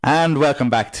And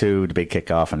welcome back to the big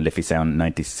kick-off on Liffey Sound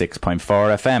 96.4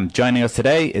 FM. Joining us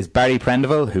today is Barry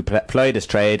Prenderville, who plied his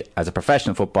trade as a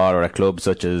professional footballer at clubs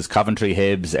such as Coventry,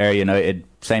 Hibs, Ayr United,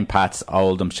 St Pat's,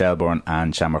 Oldham, Shelbourne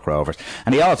and Shamrock Rovers.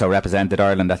 And he also represented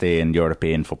Ireland at the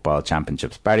European Football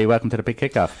Championships. Barry, welcome to the big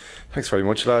kick-off. Thanks very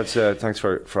much, lads. Thanks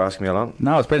for asking me along.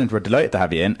 No, it's brilliant. We're delighted to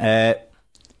have you in.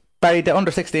 Barry, the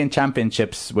Under-16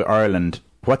 Championships with Ireland,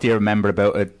 what do you remember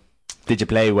about it? Did you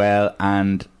play well?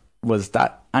 And was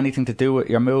that anything to do with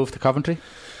your move to Coventry?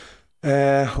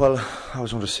 Well, I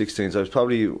was under 16s. I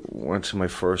probably went to my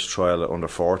first trial at under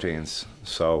 14s.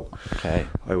 So okay.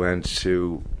 I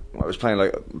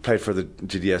played for the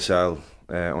GDSL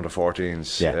under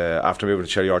 14s after moving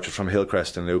to Cherry Orchard from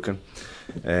Hillcrest in Lucan.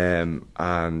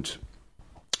 And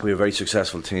we were a very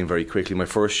successful team very quickly. My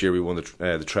first year we won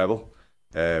the treble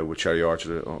with Cherry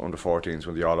Orchard under 14s,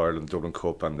 won the All-Ireland Dublin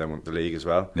Cup and then won the league as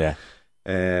well. Yeah.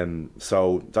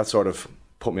 So that sort of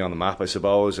put me on the map, I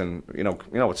suppose. And you know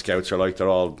what scouts are like, they're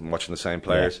all watching the same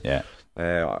players. Yeah.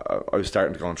 I was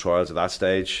starting to go on trials at that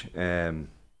stage, and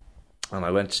I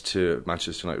went to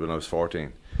Manchester United when I was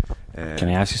 14. Can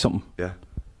I ask you something? Yeah.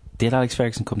 Did Alex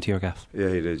Ferguson come to your gaff? Yeah,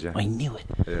 he did, yeah. I knew it.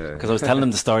 Yeah. Because I was telling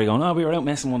him the story going, we were out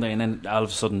messing one day, and then all of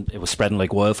a sudden it was spreading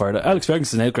like wildfire. Alex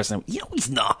Ferguson's out, Chris. And I went,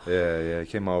 he's not. Yeah, he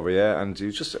came over, and he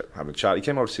was just having a chat. He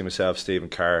came over to see myself, Stephen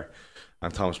Carr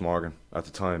and Thomas Morgan at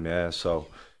the time, so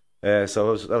that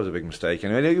was a big mistake.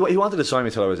 And he wanted to sign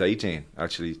me till I was 18,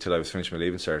 actually, till I was finished my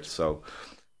leaving cert. So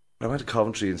I went to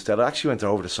Coventry instead. I actually went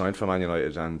over to sign for Man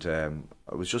United, and I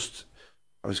was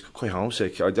quite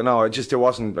homesick. I don't know. There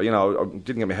wasn't. I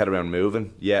didn't get my head around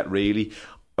moving yet. Really,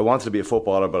 I wanted to be a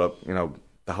footballer, but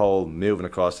the whole moving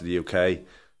across to the UK, I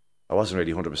wasn't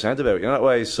really 100% about. That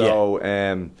way. So,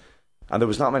 and there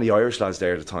was not many Irish lads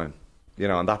there at the time.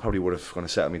 And that probably would have kind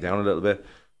of settled me down a little bit.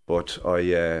 But I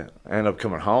ended up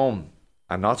coming home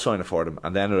and not signing for them,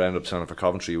 and then I ended up signing for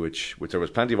Coventry, which there was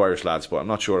plenty of Irish lads, but I'm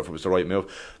not sure if it was the right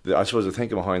move. I suppose the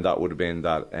thinking behind that would have been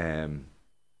that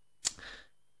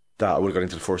I would have got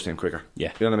into the first team quicker.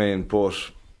 Yeah. You know what I mean? But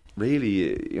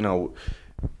really,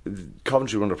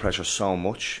 Coventry were under pressure so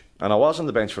much. And I was on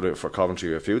the bench for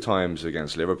Coventry a few times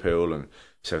against Liverpool and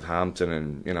Southampton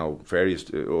and, various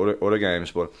other games.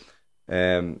 But,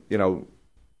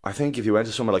 I think if you went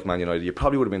to somewhere like Man United, you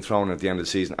probably would have been thrown in at the end of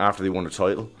the season after they won the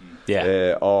title.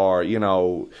 Yeah. Or, you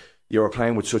were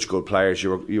playing with such good players,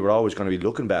 you were always going to be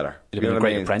looking better. It'd have been a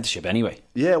great apprenticeship anyway.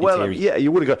 Yeah, well,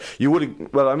 you would have.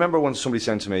 Well, I remember when somebody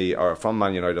sent to me, or from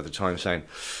Man United at the time, saying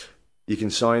you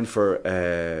can sign for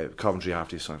Coventry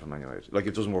after you sign for Man United. Like,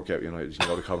 it doesn't work out United, you can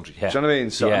go to Coventry. Yeah. Do you know what I mean?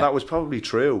 So and that was probably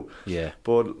true. Yeah.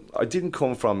 But I didn't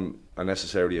come from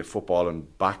necessarily a footballing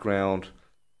background.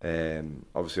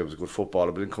 Obviously I was a good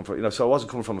footballer, but didn't come from so I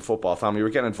wasn't coming from a football family. We were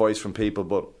getting advice from people,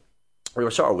 but we were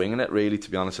sort of winging it, really,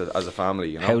 to be honest, as a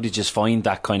family. How did you find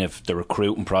that kind of the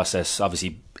recruiting process?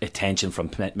 Obviously, attention from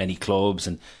many clubs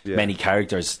and many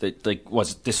characters.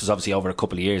 This was obviously over a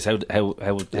couple of years. How did you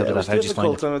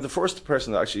find it? The first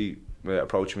person that actually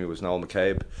approached me was Noel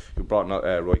McCabe, who brought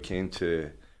Roy Keane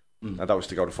to, and that was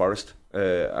to go to Forest.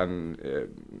 And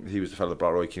he was the fellow that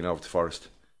brought Roy Keane over to Forest.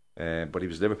 But he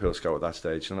was a Liverpool scout at that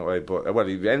stage, in a way. But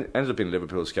he ended up being a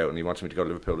Liverpool scout, and he wanted me to go to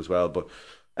Liverpool as well. But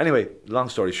anyway, long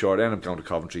story short, I ended up going to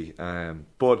Coventry.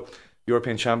 But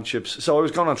European Championships, so I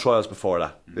was going on trials before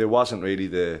that. It wasn't really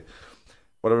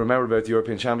what I remember about the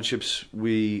European Championships.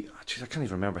 I can't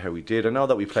even remember how we did. I know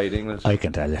that we played England. I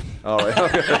can tell you. All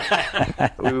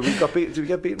right. we got beat. Did we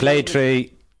get beaten? Played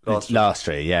 3, lost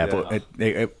 3. Yeah. But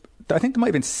I think there might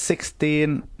have been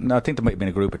 16. No, I think there might have been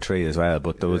a group of 3 as well.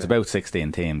 But there was about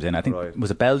 16 teams in. I think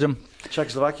was it Belgium?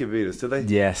 Czechoslovakia beat us, did they?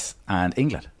 Yes, and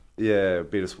England. Yeah,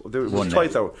 beat us. It was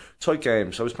tight though. Tight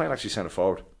game. So I was playing actually centre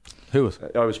forward. Who was?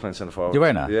 I was playing centre forward. You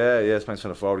were not? Yeah, I was playing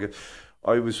centre forward.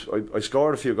 I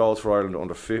scored a few goals for Ireland I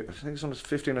think it was under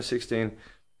 15 or 16.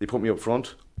 They put me up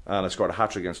front, and I scored a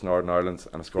hat-trick against Northern Ireland,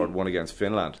 and I scored one against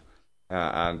Finland.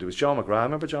 And it was John McGrath.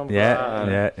 Remember John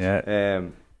McGrath? Yeah.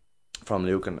 From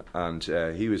Lucan, and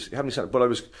he was having centre. But I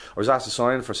was asked to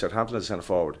sign for Southampton as a centre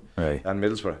forward, right? And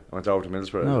Middlesbrough. I went over to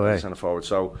Middlesbrough as a centre forward.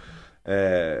 So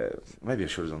maybe I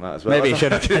should have done that as well. Maybe you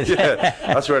should have.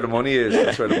 That's where the money is.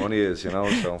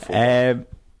 So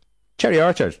Cherry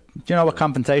Orchard. Do you know what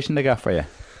compensation they got for you?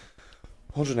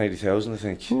 180,000, I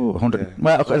think. Ooh, 100. Yeah.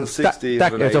 Well, it's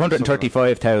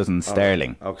 135,000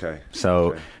 sterling. Okay.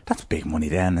 So that's big money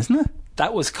then, isn't it?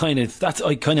 That was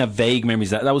I kind of vague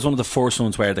memories. That was one of the first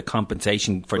ones where the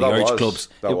compensation for the Irish clubs.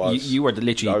 You were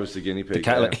literally. I was the guinea pig.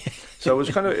 So it was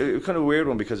kind of a weird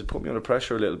one because it put me under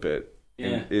pressure a little bit.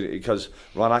 Yeah. Because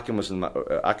Ron Atkinson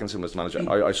was the manager.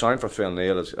 I signed for Phil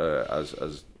Neal as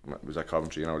was at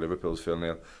Coventry, Liverpool's Phil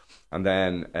Neal, and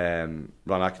then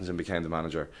Ron Atkinson became the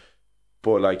manager.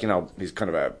 But he's kind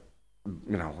of a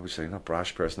what would you say, not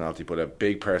brash personality, but a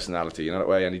big personality, that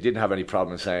way. And he didn't have any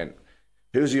problem saying,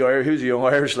 who's the young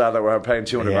Irish lad that we're paying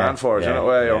 200 grand for, that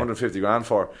way, or 150 grand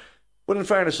for. But in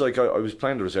fairness, I was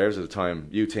playing the reserves at the time,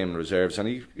 youth team and reserves, and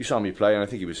he saw me play, and I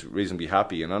think he was reasonably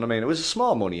happy. You know what I mean? It was a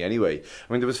small money anyway.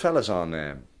 I mean, there was fellas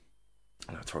on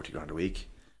 30 grand a week.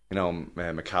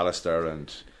 McAllister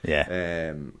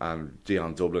and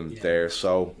Dion Dublin there.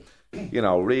 So,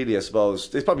 really, I suppose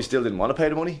they probably still didn't want to pay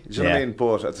the money. Do you know what I mean?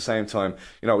 But at the same time,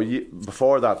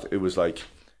 before that, it was like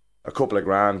a couple of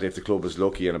grand if the club was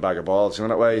lucky and a bag of balls,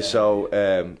 that way. Yeah. So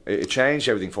it changed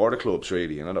everything for the clubs,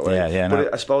 really, that way.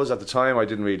 But I suppose at the time I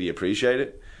didn't really appreciate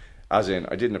it. As in,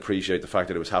 I didn't appreciate the fact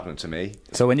that it was happening to me.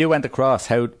 So when you went across,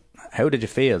 how did you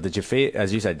feel? Did you feel,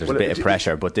 as you said, there's a bit of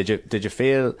pressure, but did you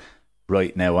feel,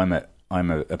 right now I'm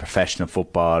a professional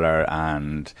footballer,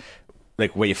 and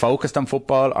were you focused on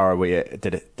football, or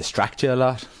did it distract you a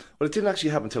lot? Well, it didn't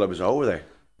actually happen until I was over there.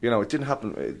 It didn't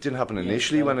happen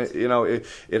initially when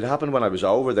it happened when I was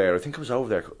over there. I think I was over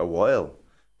there a while,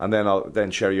 and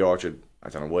then Cherry Orchard, I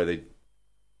don't know why they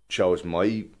chose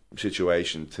my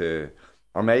situation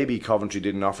or maybe Coventry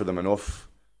didn't offer them enough,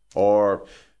 or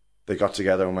they got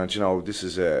together and went, this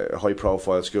is a high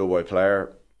profile schoolboy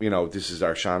player, this is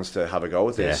our chance to have a go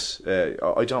at this.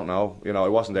 I don't know, I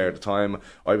wasn't there at the time.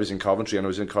 I was in Coventry, and I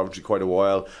was in Coventry quite a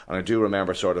while, and I do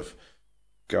remember sort of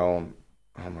going,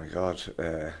 oh my God,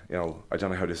 I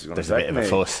don't know how this is going to affect me. There's a bit of a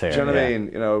fuss here. Do you know what I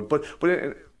mean?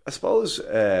 But I suppose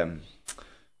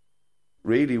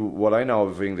really what I know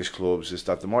of English clubs is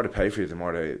that the more they pay for you, the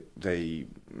more they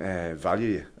value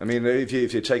you. I mean, if you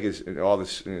take all the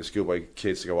schoolboy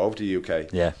kids to go over to the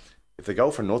UK, if they go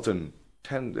for nothing,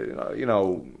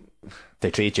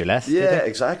 they treat you less. Yeah,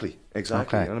 exactly. Okay. You know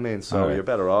what I mean? So right. You're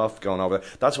better off going over there.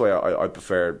 That's why I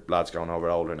prefer lads going over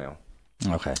older now.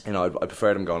 Okay. I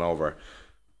prefer them going over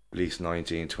at least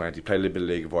 19, 20, play a little bit of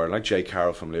League of Ireland, like Jay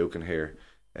Carroll from Lucan here.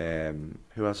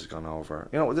 Who else has gone over?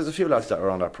 There's a few lads that are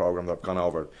on that programme that have gone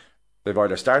over. They've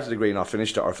either started the degree, not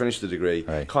finished it, or finished the degree.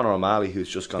 Right. Conor O'Malley, who's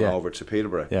just gone over to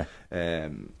Peterborough. Yeah.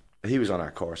 He was on our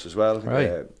course as well.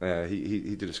 Right.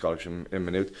 He did a scholarship in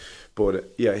Maynooth.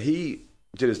 But he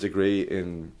did his degree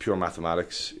in pure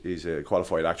mathematics. He's a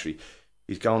qualified actuary.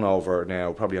 He's gone over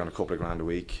now, probably on a couple of grand a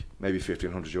week, maybe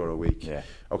 €1,500 a week. Yeah.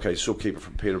 Okay, subkeeper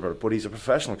from Peterborough, but he's a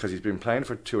professional because he's been playing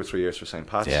for 2 or 3 years for St.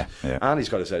 Pat's. Yeah. And he's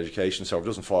got his education, so it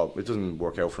doesn't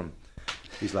work out for him.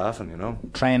 He's laughing,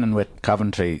 Training with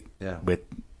Coventry, with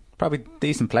probably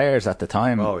decent players at the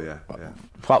time. Oh yeah.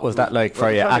 What was that like for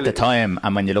you at the time,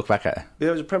 and when you look back at it? Yeah,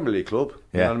 it was a Premier League club.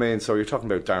 You know what I mean? So you're talking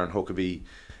about Darren Huckabee,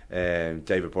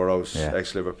 David Burrows,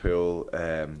 ex-Liverpool.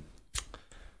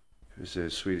 Who's a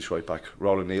Swedish right back,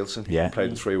 Roland Nielsen, played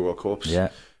in 3 World Cups.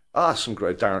 Some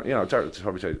great Darren.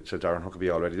 Probably said Darren Huckabee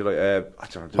already. Did I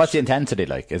don't know. What's the intensity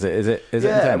like? Is it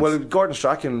intense? Well, Gordon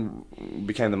Strachan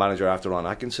became the manager after Ron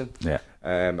Atkinson.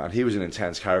 And he was an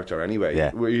intense character anyway.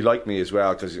 He liked me as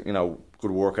well because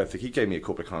good work ethic. He gave me a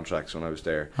couple of contracts when I was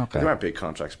there. Okay. They weren't big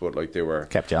contracts, but they were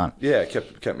kept you on. Yeah,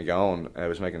 kept me going. I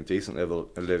was making a decent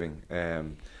living.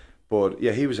 But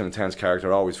he was an intense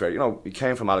character, always very. He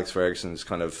came from Alex Ferguson's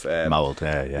kind of mould,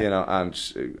 and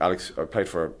Alex played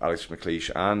for Alex McLeish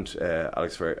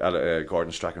and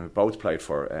Gordon Strachan, who both played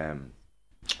for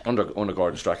under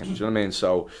Gordon Strachan. Do you know what I mean?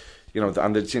 So,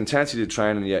 and the intensity of the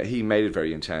training, he made it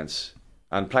very intense.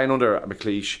 And playing under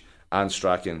McLeish and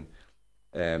Strachan,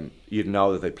 you'd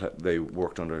know that they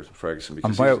worked under Ferguson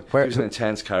because he was an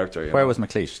intense character. Where was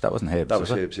McLeish? That wasn't Hibs. That was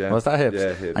Hibs, yeah. Was that Hibs?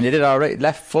 Yeah, Hibs. And you did all right.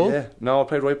 Left full? Yeah. No, I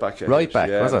played right back. Right Hibs, back,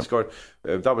 was it? I scored.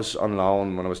 That was on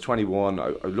loan when I was 21. I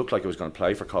looked like I was going to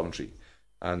play for Coventry,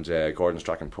 and Gordon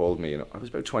Strachan pulled me. I was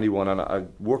about 21, and I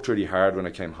worked really hard when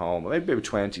I came home. Maybe about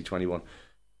 20, 21.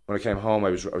 When I came home, I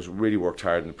was really worked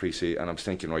hard in the pre-season, and I'm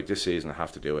thinking, right, this season I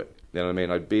have to do it. You know what I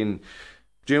mean? I'd been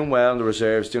doing well in the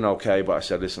reserves, doing okay, but I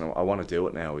said, listen, I want to do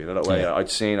it now. That way.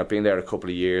 I've been there a couple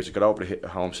of years, I got over the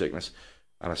homesickness,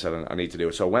 and I said, I need to do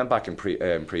it. So I went back in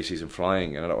pre-season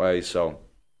flying, that way. So,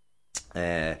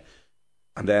 and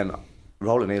then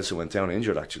Roland Nielsen went down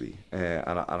injured, actually,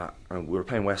 and we were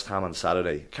playing West Ham on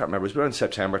Saturday. I can't remember, it was around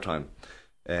September time,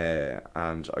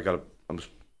 and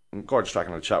Gordon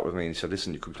Strachan had a chat with me, and he said,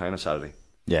 listen, you could play on Saturday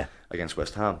against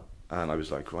West Ham. And I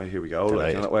was like, right, here we go,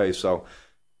 that way. So,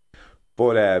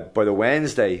 but by the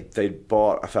Wednesday, they'd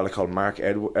bought a fella called Mark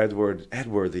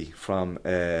Edworthy from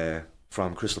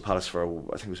from Crystal Palace for,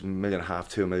 I think it was $1.5 million,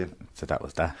 $2 million. So that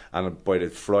was that. And by the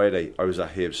Friday, I was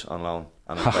at Hibs on loan.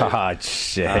 And Oh,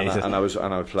 Jesus. and I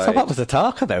would play. So what was the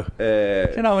talk about?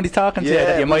 You know, when he's talking to you,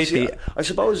 that you might be... I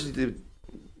suppose...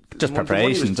 Just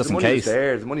preparation, just in case.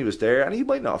 The money was there, and he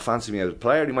might not have fancied me as a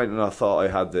player. He might not have thought I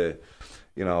had the,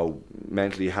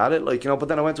 mentally had it, But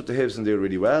then I went up to Hibs and did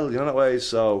really well, that way.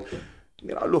 So,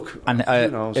 look. And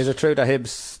is it true that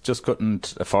Hibs just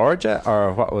couldn't afford you,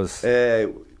 or what was?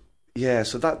 Yeah,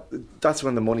 so that's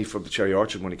when the money for the Cherry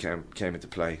Orchard money came into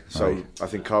play. So right. I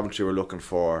think Coventry were looking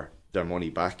for their money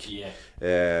back. Yeah.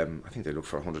 I think they looked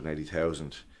for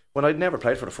 180,000 when I'd never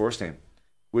played for the first team.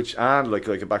 Which, and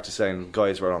like back to saying,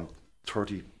 guys were on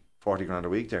 30, 40 grand a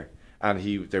week there, and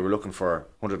they were looking for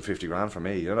 150 grand for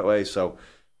me, that way. So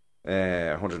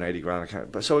 180 grand.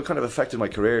 But so it kind of affected my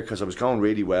career because I was going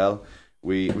really well.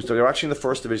 They were actually in the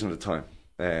first division at the time,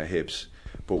 Hibs,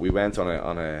 but we went on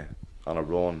a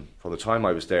run. For the time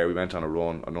I was there, we went on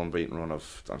an unbeaten run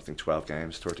of, I think, 12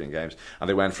 games, 13 games, and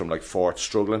they went from like fourth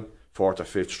or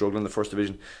fifth struggling in the first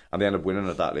division, and they ended up winning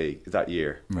at that league that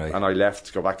year. Right. And I left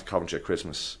to go back to Coventry at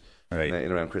Christmas, right,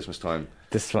 in around Christmas time.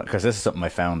 Because this is something I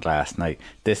found last night.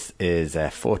 This is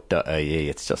foot.ie.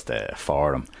 It's just a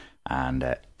forum,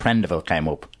 and Prenderville came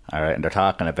up, all right, and they're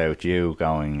talking about you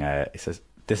going. He says,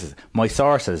 "This is my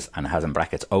sources," and it has in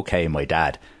brackets, "Okay, my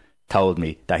dad told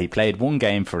me that he played one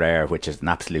game for Ayr, which is an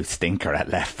absolute stinker at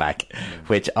left back,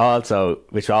 which also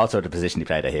the position he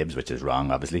played at Hibs, which is wrong,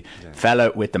 obviously. Yeah. Fell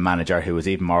out with the manager, who was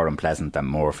even more unpleasant than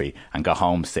Murphy, and got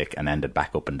homesick and ended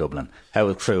back up in Dublin."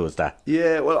 How true is that?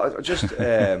 Yeah, well, I just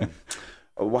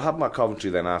what happened at Coventry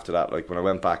then after that? Like when I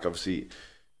went back, obviously,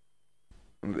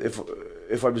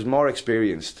 if I was more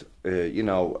experienced,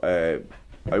 I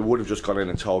would have just gone in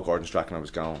and told Gordon Strachan I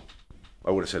was gone.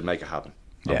 I would have said, "Make it happen.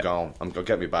 I'm gone. I'm going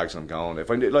to get my bags and I'm gone."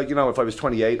 If I was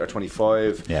 28 or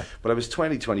 25, but I was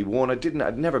 20, 21,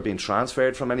 I'd never been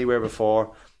transferred from anywhere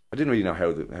before. I didn't really know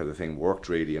how the thing worked,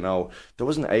 really. There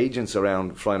wasn't agents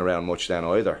flying around much then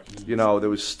either. There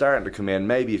was starting to come in.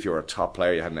 Maybe if you were a top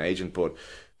player, you had an agent, but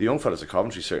the young fellas at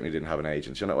Coventry certainly didn't have an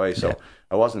agent. Way, so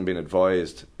I wasn't being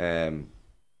advised. So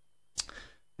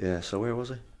where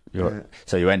was I?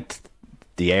 So you went.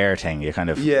 The Ayr thing, you kind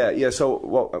of... Yeah,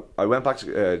 so I went back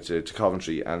to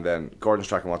Coventry, and then Gordon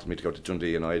Strachan wanted me to go to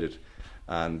Dundee United,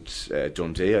 and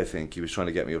Dundee, I think, he was trying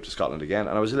to get me up to Scotland again,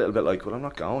 and I was a little bit like, well, I'm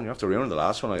not going, you have to ruin the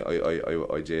last one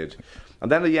I did.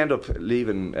 And then they end up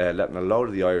leaving, letting a load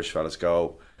of the Irish fellas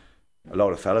go,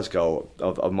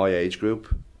 of my age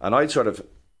group, and I'd sort of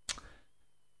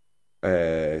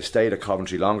stayed at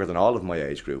Coventry longer than all of my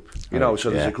age group, so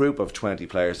there's a group of 20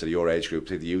 players that are your age group,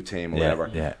 to the youth team or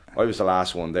whatever. I was the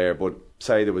last one there, but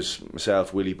say there was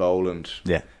myself, Willie Boland,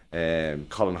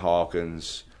 Colin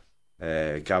Hawkins,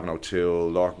 Gavin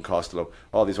O'Toole, Lorcan Costello,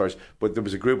 all these players, but there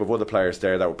was a group of other players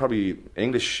there that were probably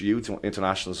English youth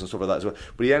internationals and stuff like that as well,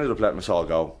 but he ended up letting us all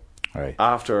go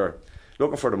after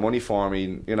looking for the money for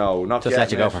me, not just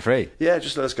let you go for free. Yeah,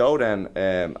 just let us go then.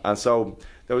 And so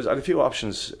I had a few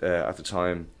options at the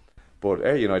time, but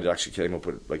Ayr United actually came up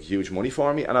with like huge money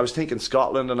for me, and I was thinking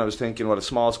Scotland, and I was thinking, what, a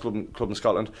small club in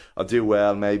Scotland, I'll do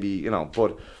well, maybe,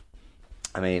 but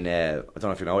I mean, I don't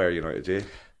know if you know Ayr United, do you?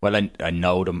 Well, I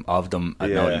know of them. I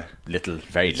know very little.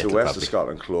 It's a West of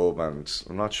Scotland club, and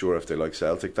I'm not sure if they like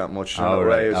Celtic that much.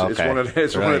 Right.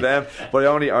 It's one of them. But I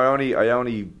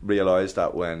only realised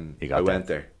that when I went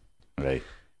there. Right.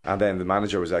 And then the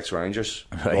manager was ex-Rangers,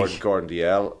 Gordon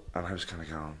DL, and I was kind of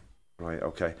going, right,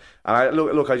 okay. And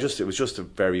it was just a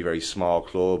very, very small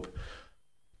club.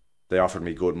 They offered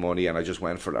me good money, and I just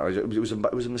went for it. It was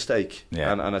a mistake.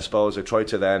 Yeah. And I suppose I tried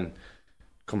to then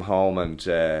come home and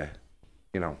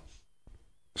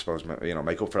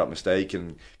make up for that mistake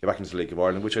and get back into the League of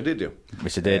Ireland, which I did do.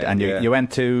 Which you did, and you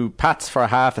went to Pats for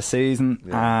half a season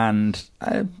and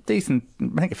a decent,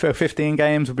 I think 15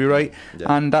 games would be right,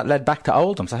 and that led back to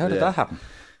Oldham. So how did that happen?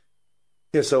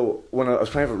 Yeah, so when I was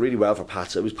playing really well for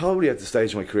Pats, it was probably at the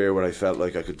stage of my career where I felt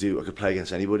like I could play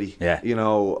against anybody. Yeah,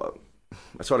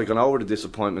 I sort of gone over the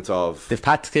disappointment of. Did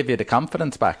Pats give you the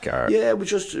confidence back? Or? Yeah, we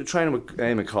just training with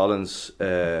Eamon Collins.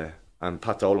 And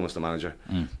Pat Dolan was the manager.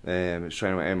 I was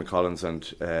training with Eamon Collins, and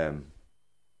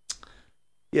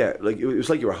it was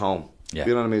like you were home. Yeah.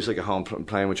 You know what I mean? It was like a home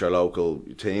playing with your local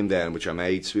team then, with your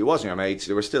mates. It wasn't your mates;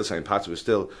 they were still St. Pat's. It was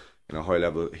still high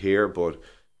level here, but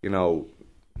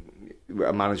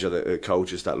a manager,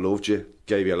 coaches that loved you,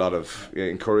 gave you a lot of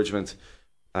encouragement.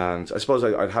 And I suppose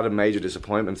I'd had a major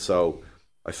disappointment, so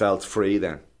I felt free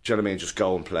then. Do you know what I mean? Just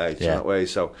go and play that way.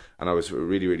 So, and I was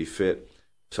really, really fit.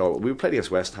 So we played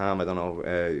against West Ham. I don't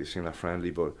know, you've seen that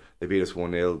friendly, but they beat us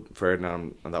 1-0.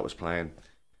 Ferdinand, and that was playing.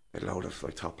 a load of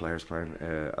like top players playing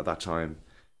at that time,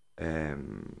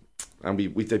 and they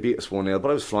beat us 1-0. But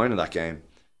I was flying in that game,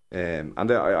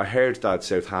 and I heard that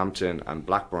Southampton and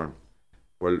Blackburn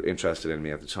were interested in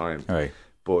me at the time. Right.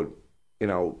 But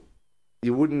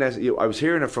you wouldn't necessarily. I was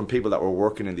hearing it from people that were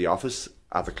working in the office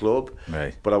at the club,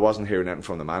 right? But I wasn't hearing anything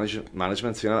from the management,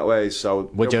 that way.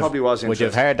 So there probably was interest. Would you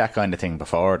have heard that kind of thing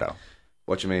before, though?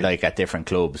 What do you mean? Like at different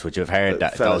clubs, would you have heard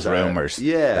those rumours?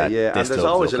 Yeah. And there's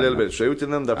always a little bit of truth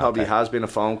in them. There probably has been a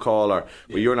phone call, or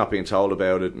you're not being told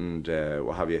about it, and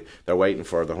what have you. They're waiting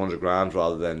for the 100 grand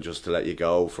rather than just to let you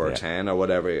go for a 10 or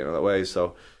whatever, that way.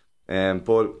 So,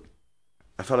 but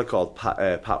a fella called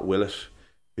Pat Willett,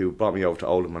 who brought me over to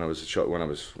Oldham when I was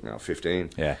 15.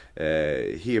 Yeah.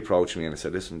 He approached me and I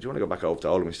said, "Listen, do you want to go back over to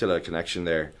Oldham?" We still had a connection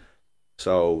there.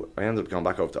 So I ended up going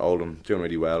back over to Oldham, doing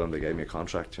really well, and they gave me a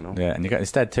contract, Yeah, and you got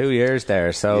instead 2 years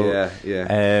there. So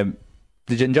yeah.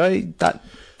 Did you enjoy that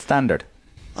standard?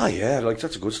 Oh yeah, like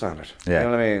that's a good standard. Yeah. You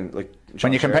know what I mean? Like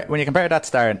when you compare that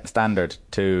standard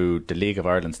to the League of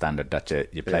Ireland standard that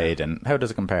you played in, how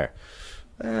does it compare?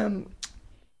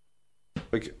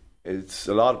 Like it's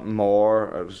a lot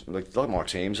more, like a lot more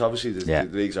teams. Obviously, the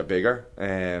leagues are bigger,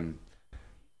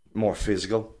 more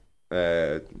physical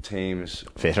teams,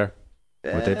 fitter.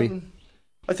 Would they be?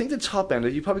 I think the top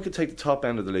end. You probably could take the top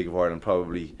end of the League of Ireland,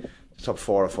 probably the top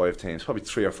 4 or 5 teams, probably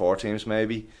 3 or 4 teams,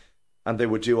 maybe, and they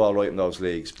would do all right in those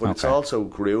leagues. But it's also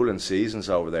grueling seasons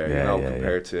over there,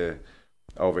 compared to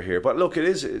over here. But look,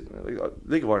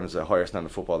 League of Ireland is a higher standard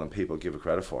of football than people give it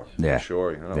credit for. For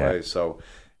sure, way. So.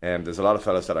 There's a lot of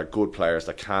fellas that are good players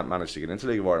that can't manage to get into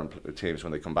League of Ireland teams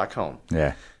when they come back home.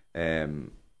 Yeah. And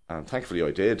thankfully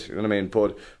I did. You know what I mean?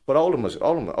 But Oldham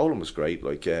was great.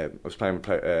 Like I was playing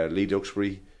with Lee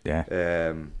Duxbury.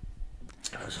 Yeah.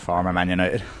 Former Man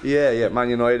United. Yeah, Man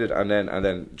United, and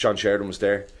then John Sheridan was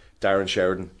there. Darren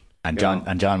Sheridan. And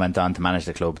John went on to manage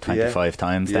the club 25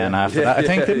 times. Then after that, I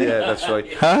think. Didn't he? Yeah, that's right.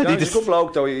 He's a good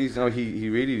bloke though. He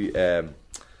really.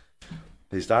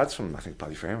 His dad's from, I think,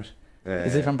 Ballyfermot.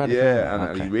 Is he from Prenderville? Yeah,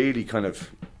 and he really kind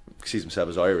of sees himself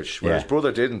as Irish, whereas his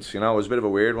brother didn't. It was a bit of a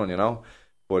weird one,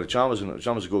 But John was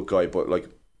a good guy, but like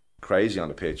crazy on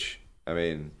the pitch. I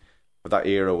mean, but that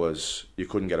era was you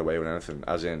couldn't get away with anything.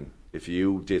 As in, if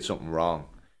you did something wrong,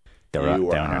 you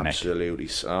were absolutely.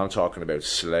 I'm talking about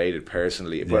slated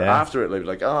personally. But after it,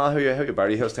 like, how you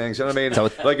Barry, how's things? You know what I mean?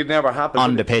 So like it never happened.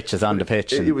 On the pitch is on the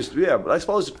pitch. It was but I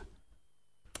suppose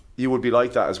you would be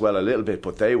like that as well a little bit.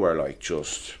 But they were like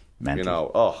just.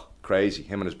 Mental. Crazy,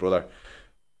 him and his brother.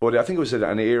 But I think it was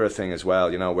an era thing as well,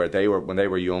 where when they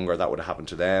were younger, that would have happened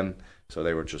to them. So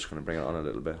they were just going to bring it on a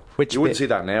little bit. You wouldn't see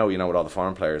that now, with all the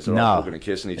foreign players. They're all hugging and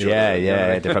kissing each other.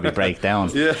 Yeah, they probably break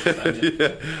down.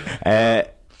 Yeah.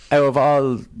 Out of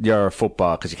all your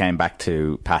football, because you came back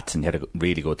to Pats and you had a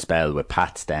really good spell with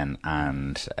Pats then,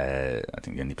 and I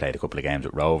think you only played a couple of games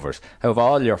with Rovers. Out of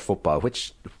all your football,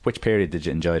 which period did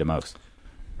you enjoy the most?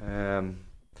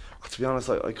 To be honest,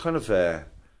 I kind of, I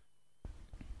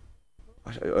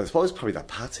suppose probably that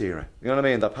Pats era. You know what I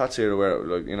mean? That Pats era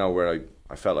where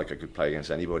I felt like I could play against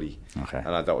anybody,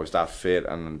 and I thought I was that fit.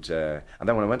 And then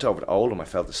when I went over to Oldham, I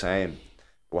felt the same.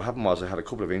 What happened was I had a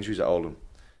couple of injuries at Oldham.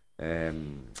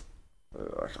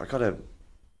 I got a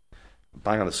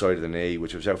bang on the side of the knee,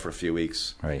 which I was out for a few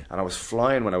weeks. Right. And I was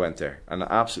flying when I went there, and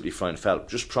absolutely flying. Felt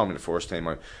just throw me in the first team.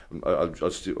 I'll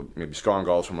maybe scoring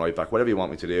goals from right back, whatever you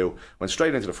want me to do. Went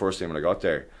straight into the first team when I got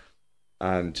there,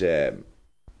 and so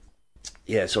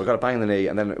I got a bang in the knee,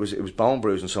 and then it was bone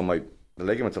bruising. So the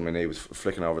ligament on my knee was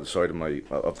flicking over the side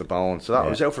of the bone. So that I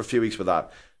was out for a few weeks with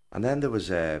that, and then there was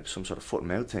some sort of foot and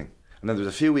mouth thing, and then there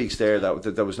was a few weeks there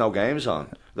that there was no games on. I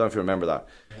don't know if you remember that,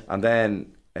 and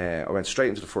then. I went straight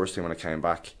into the first team when I came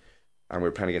back, and we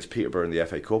were playing against Peterborough in the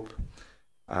FA Cup,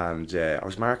 and I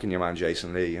was marking your man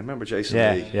Jason Lee. I remember Jason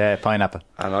Lee? Yeah, Pineapple.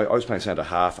 And I was playing centre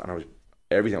half, and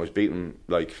I was beating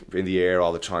like in the air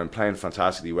all the time, playing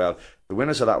fantastically well. The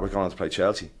winners of that were going on to play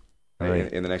Chelsea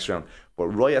in the next round. But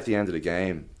right at the end of the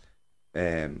game,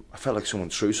 I felt like someone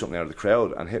threw something out of the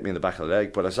crowd and hit me in the back of the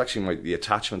leg, but it's actually the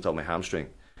attachment of my hamstring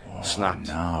snapped.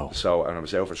 No. So, and I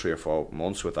was out for 3 or 4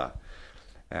 months with that.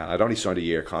 And I'd only signed a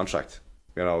year contract,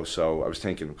 so I was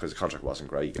thinking, because the contract wasn't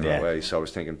great in that way, so I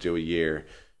was thinking do a year,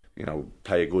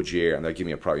 play a good year, and they'd give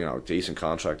me a decent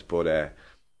contract. But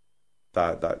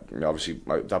that obviously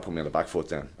that put me on the back foot.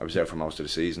 Then I was there for most of the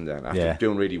season. Then after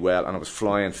doing really well, and I was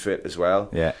flying fit as well.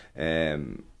 Yeah.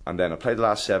 And then I played the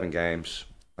last 7 games.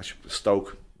 Actually,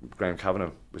 Stoke, Graham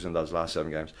Kavanagh was in those last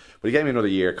 7 games, but he gave me another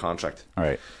year contract. All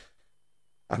right.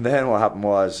 And then what happened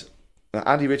was.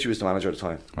 Andy Ritchie was the manager at the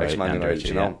time, ex-Man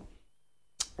United,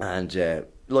 and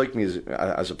liked me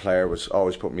as a player, was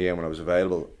always put me in when I was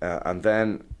available. And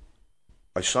then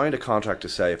I signed a contract to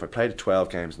say if I played 12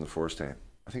 games in the first team,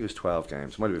 I think it was 12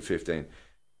 games, it might have been 15,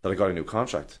 that I got a new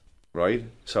contract, right?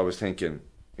 So I was thinking,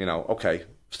 okay,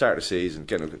 start the season,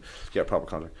 get a proper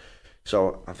contract.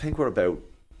 So I think we're about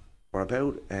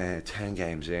 10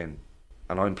 games in,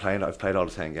 and I've played all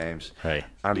the 10 games. Right.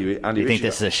 Andy you think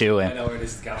this is a shoe-in? I know where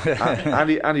this is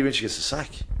going. Andy Ritchie gets the sack.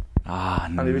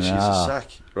 Andy Ritchie gets the sack,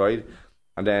 right?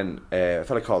 And then a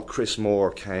fella called Chris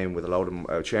Moore came with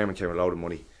chairman came with a load of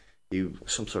money.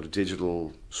 Some sort of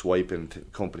digital swiping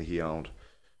company he owned,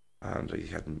 and he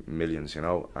had millions,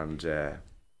 and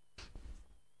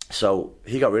so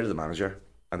he got rid of the manager.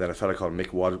 And then a fella called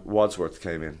Mick Wadsworth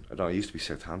came in. I don't know, he used to be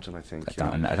Southampton, I think. I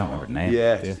don't remember the name.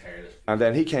 Yeah. And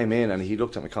then he came in and he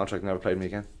looked at my contract and never played me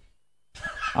again.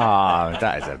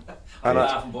 That is a... I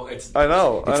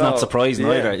know. It's not surprising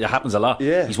either. It happens a lot.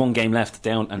 Yeah. He's one game left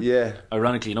down, and yeah.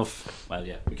 Ironically enough, well,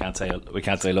 yeah, we can't say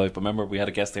live. But remember, we had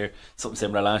a guest here, something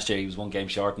similar last year. He was one game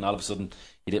short, and all of a sudden,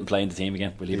 he didn't play in the team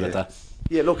again. We'll leave it at that.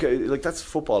 Yeah, look, like that's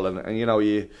football, and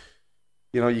you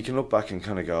can look back and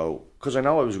kind of go, because I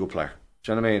know I was a good player.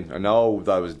 Do you know what I mean? I know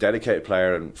that I was a dedicated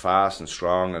player and fast and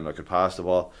strong, and I could pass the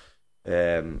ball.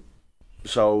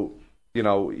 So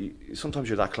sometimes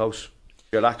you're that close.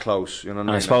 You're that close, you know what I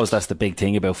mean? I suppose that's the big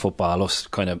thing about football. Us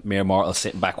kind of mere mortals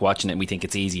sitting back watching it, and we think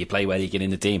it's easy. You play well, you get in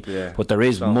the team. Yeah. But there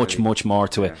is much more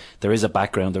to it. There is a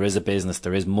background, there is a business,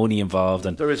 there is money involved,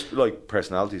 and there is like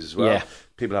personalities as well. Yeah.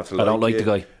 People have to. I don't like the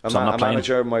guy. So I'm not playing. A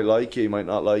manager might like you, he might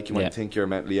not like you. Might think you're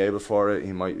mentally able for it.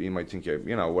 He might think you're,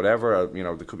 whatever.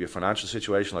 There could be a financial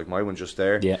situation like my one just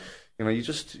there. Yeah. You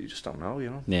just don't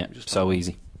know. Yeah. So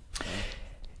easy.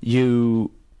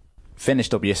 You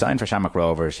finished up. You signed for Shamrock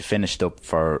Rovers. You finished up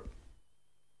for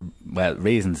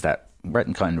reasons that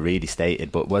weren't kind of really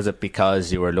stated. But was it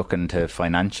because you were looking to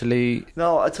financially?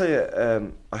 No, I tell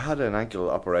you, I had an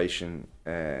ankle operation.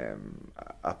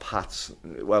 At Pat's,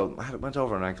 I went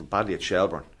over an ankle badly at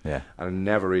Shelbourne, and I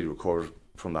never really recovered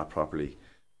from that properly.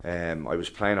 I was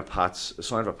playing at Pat's,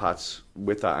 signed for Pat's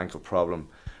with that ankle problem,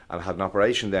 and I had an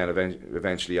operation then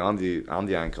eventually on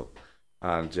the ankle,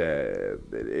 and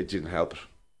it didn't help it.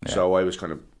 Yeah. So I was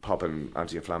kind of popping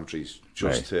anti-inflammatories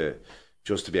just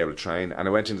to be able to train, and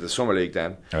I went into the summer league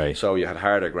then. Right. So you had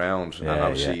harder ground, and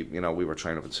obviously we were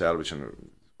training up in Selvage, and the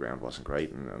ground wasn't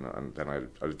great, and then I had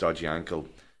a dodgy ankle.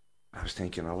 I was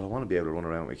thinking, I want to be able to run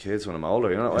around with my kids when I'm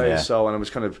older, So, and I was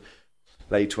kind of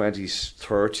late 20s,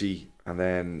 30, and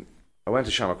then I went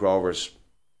to Shamrock Rovers,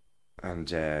 and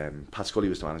Pat Scully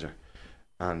was the manager,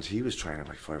 and he was training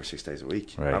like 5 or 6 days a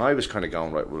week. Right. And I was kind of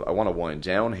going, right, well, I want to wind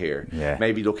down here,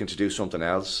 maybe looking to do something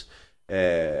else.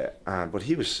 But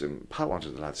he was, Pat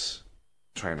wanted the lads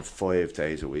training 5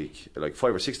 days a week, like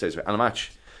 5 or 6 days a week, and a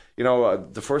match.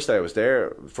 The first day I was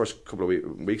there, the first couple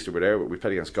of weeks we were there, we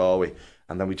played against Galway,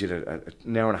 and then we did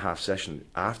an hour and a half session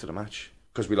after the match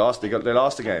because we lost. They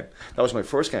lost the game. That was my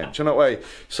first game. Do you know what way?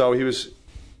 So he's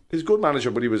a good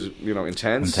manager, but he was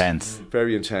intense,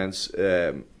 very intense.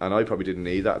 And I probably didn't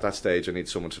need that at that stage. I need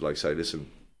someone to say,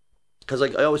 listen, because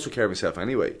I always took care of myself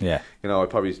anyway. Yeah. I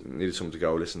probably needed someone to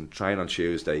go, listen, train on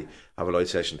Tuesday, have a light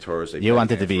session Thursday. You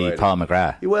wanted to be Friday. Paul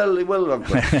McGrath.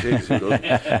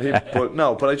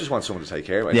 But I just want someone to take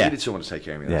care of me. I needed someone to take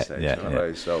care of me at that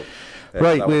stage. So,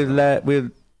 right, we'll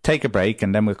take a break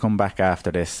and then we'll come back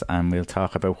after this and we'll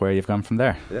talk about where you've gone from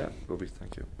there. Yeah, lovely,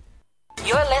 thank you.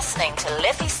 You're listening to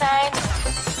Liffey Sound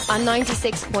on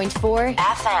 96.4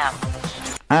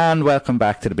 FM. And welcome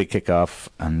back to the Big Kickoff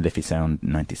on Liffey Sound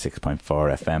 96.4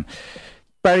 FM.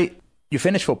 Barry, you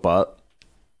finished football,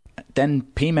 then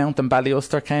Peamount and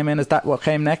Ballyuster came in. Is that what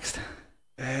came next?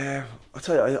 I'll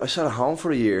tell you, I sat at home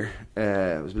for a year.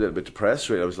 I was a little bit depressed,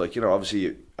 really. I was like,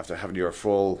 obviously after having your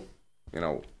full,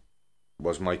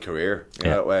 was my career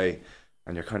that way,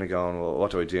 and you're kind of going, well,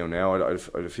 what do I do now? I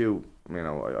had a few, I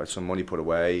had some money put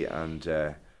away,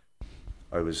 and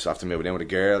I was after moving in with a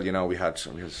girl. We had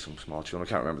some small children. I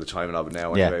can't remember the timing of it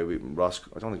now. Anyway,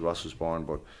 I don't think Ross was born,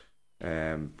 but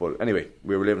anyway,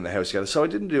 we were living in the house together. So I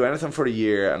didn't do anything for a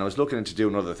year, and I was looking into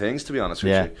doing other things. To be honest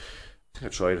with you, I think I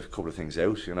tried a couple of things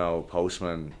out.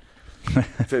 Postman.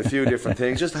 A few different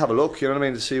things just to have a look,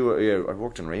 to see what. I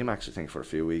worked in Remax, I think, for a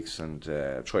few weeks, and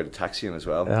tried a taxiing as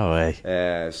well. Oh,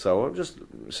 way. So I'm just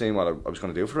seeing what I was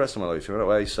going to do for the rest of my life, that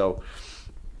way. So,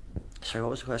 sorry,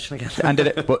 what was the question again? And did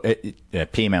it?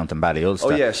 Peamount and Ballyulster.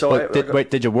 Oh yeah. So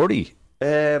did you worry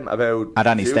about at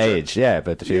any future stage? Yeah,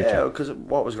 about the future. Yeah, because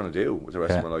what I was going to do with the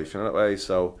rest of my life, that way.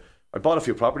 So I bought a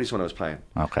few properties when I was playing.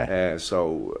 Okay.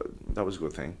 So that was a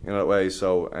good thing, that way.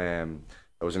 So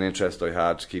it was an interest I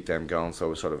had to keep them going, so it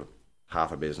was sort of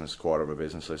half a business, quarter of a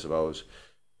business, I suppose.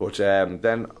 But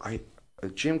then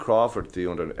Jim Crawford, the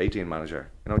under-18 manager,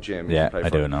 you know Jim. Yeah, I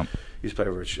do know. He used to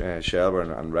play for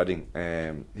Shelburne and Reading.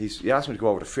 He asked me to go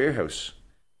over to Fairhouse,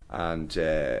 and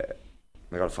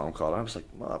I got a phone call. And I was like,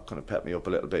 well, that kind of pepped me up a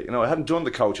little bit. You know, I hadn't done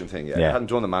the coaching thing yet. I hadn't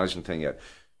done the management thing yet.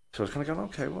 So I was kind of going,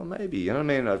 okay, well, maybe. You know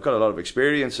what I mean? I've got a lot of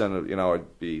experience, and you know,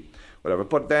 I'd be whatever.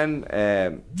 But then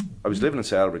I was living in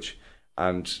Selbridge,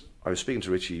 and I was speaking to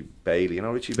Richie Bailey. You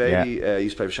know Richie Bailey? He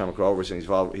used to play for Shamrock Rovers, and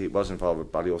he was involved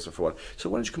with Ballyulster for a while. So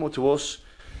why don't you come up to us?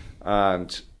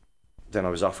 And then I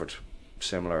was offered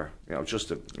similar, you know, just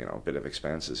a bit of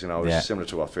expenses, you know, it was similar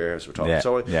to what Fairhouse were talking.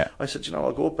 So I said, you know,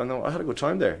 I'll go up, and I had a good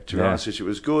time there. To be honest with you, it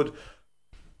was good.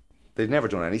 They'd never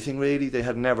done anything really. They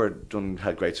had never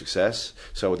had great success.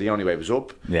 So the only way was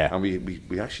up. And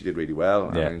we actually did really well.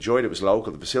 And I enjoyed it. It was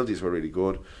local. The facilities were really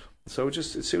good. So it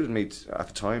suited me at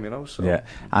the time, you know. So.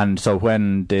 And so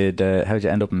when how did you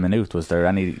end up in Maynooth? Was there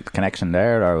any connection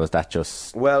there, or was that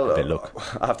just a bit of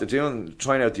luck? After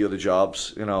trying out the other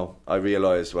jobs, you know, I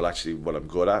realised, well, actually what I'm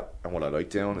good at and what I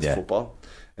like doing is football.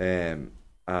 And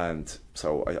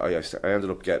so I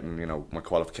ended up getting, you know, my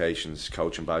qualifications,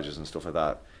 coaching badges and stuff like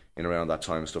that in around that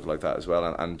time and stuff like that as well.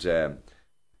 And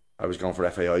I was going for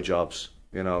FAI jobs.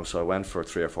 You know, so I went for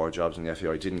 3 or 4 jobs in the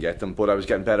FAI. Didn't get them, but I was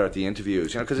getting better at the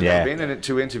interviews. You know, because I'd been in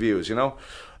 2 interviews. You know,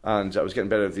 and I was getting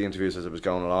better at the interviews as I was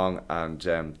going along. And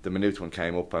the Maynooth one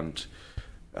came up, and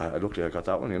luckily I got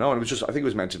that one. You know, and it was just, I think it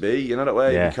was meant to be. You know, that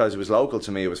way because it was local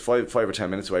to me. It was 5 or 10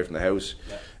 minutes away from the house,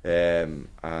 and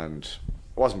it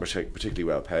wasn't particularly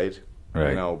well paid.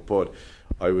 Right. You know, but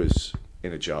I was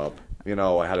in a job. You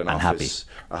know, I had an office.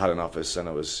 Happy. I had an office, and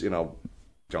I was, you know,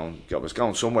 I was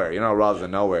going somewhere, you know, rather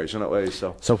than nowhere, you know what I mean?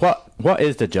 So what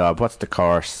is the job? What's the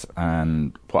course,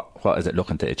 and what is it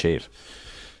looking to achieve?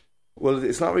 Well,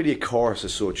 it's not really a course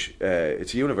as such.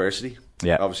 It's a university.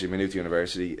 Yeah. Obviously, Maynooth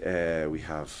University. We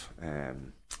have,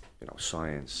 you know,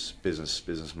 science,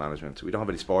 business management. We don't have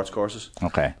any sports courses.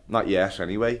 Okay. Not yet,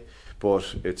 anyway.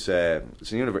 But it's a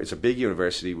big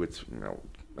university with, you know,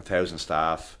 1,000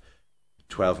 staff.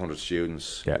 1,200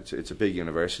 students. Yeah. It's a big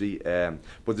university,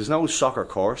 but there's no soccer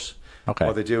course. Okay.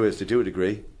 What they do is they do a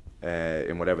degree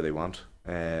in whatever they want,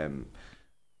 and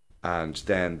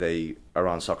then they are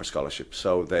on soccer scholarship.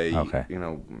 So they, you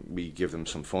know, we give them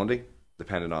some funding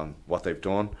depending on what they've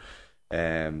done.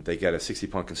 They get a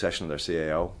 60-point concession on their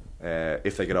CAO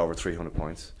if they get over 300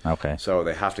 points. Okay. So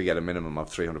they have to get a minimum of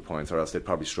 300 points, or else they'd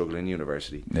probably struggle in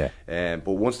university. Yeah.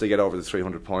 But once they get over the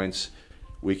 300 points,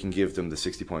 we can give them the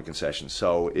 60-point concession.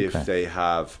 So if they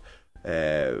have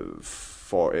the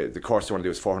course they want to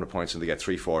do is 400 points and they get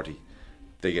 340,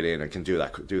 they get in and can do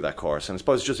that course. And I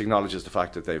suppose it just acknowledges the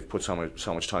fact that they've put so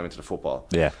much time into the football.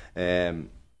 Yeah.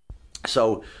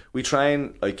 So we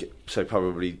train, like, say,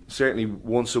 certainly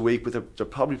once a week, but they're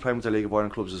probably playing with the League of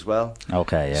Ireland clubs as well.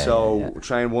 Okay. Yeah. So we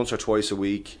train once or twice a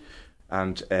week,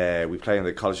 and we play in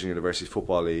the College and University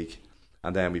Football League,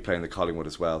 and then we play in the Collingwood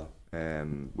as well.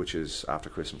 Which is after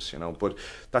Christmas, you know, but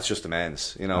that's just the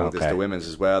men's, you know. There's the women's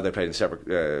as well. They play in separate,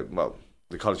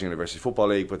 the College and University Football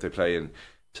League, but they play in,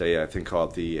 say, a thing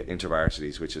called the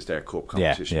InterVarsities, which is their cup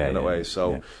competition in a way.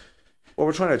 So what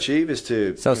we're trying to achieve is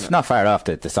to... So it's not far off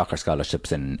the soccer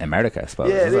scholarships in America, I suppose.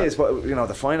 Yeah, it is, but, you know,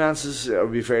 the finances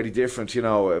would be fairly different, you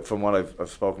know, from what I've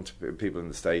spoken to people in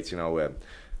the States, you know.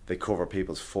 They cover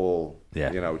people's full,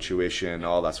 you know, tuition,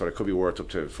 all that sort. It could be worth up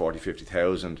to 40,000,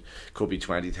 50,000, could be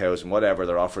 20,000, whatever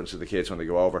they're offering to the kids when they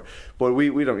go over. But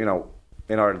we don't, you know,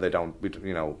 in Ireland they don't.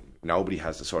 You know, nobody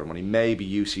has the sort of money. Maybe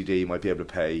UCD might be able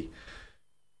to pay,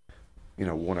 you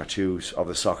know, 1 or 2 of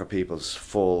the soccer people's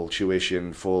full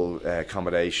tuition, full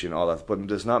accommodation, all that. But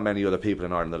there's not many other people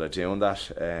in Ireland that are doing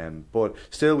that. But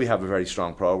still, we have a very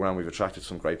strong programme. We've attracted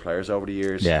some great players over the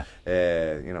years. Yeah.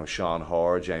 You know, Sean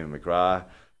Hoare, Jamie McGrath,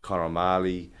 Conor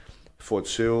O'Malley, Fudd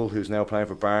Sewell, who's now playing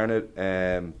for Barnet,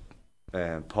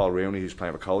 Paul Rooney, who's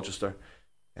playing for Colchester,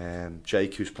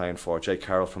 Jake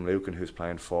Carroll from Lucan, who's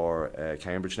playing for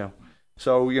Cambridge now.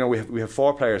 So, you know, we have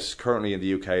 4 players currently in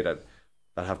the UK that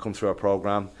have come through our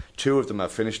programme. 2 of them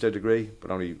have finished their degree, but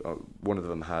only one of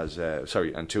them has.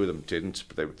 And 2 of them didn't,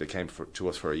 but they came to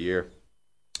us for a year.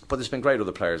 But there's been great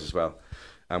other players as well,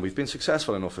 and we've been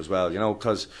successful enough as well, you know,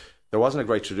 because there wasn't a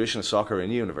great tradition of soccer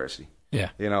in university.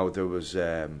 Yeah, you know, there was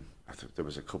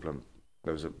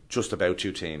just about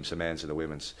 2 teams, the men's and the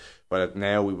women's. But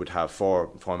now we would have 4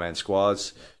 men's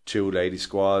squads, 2 ladies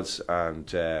squads, and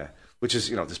which is,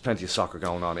 you know, there's plenty of soccer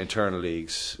going on, internal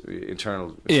leagues,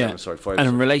 internal and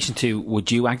in relation to, would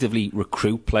you actively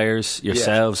recruit players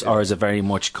yourselves, or is it very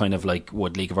much kind of like,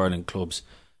 would League of Ireland clubs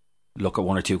look at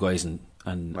 1 or 2 guys and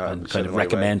and kind of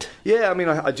recommend. Yeah, I mean,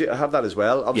 I have that as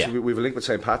well. Obviously, we have a link with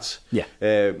St. Pat's. Yeah.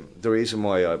 The reason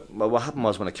why, what happened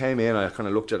was when I came in, I kind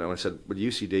of looked at it and I said, well,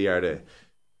 UCD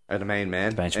are the main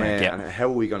men. Benchmark, And how are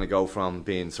we going to go from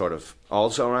being sort of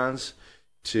also-rans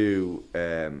to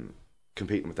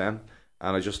competing with them?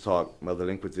 And I just thought, well, the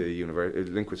link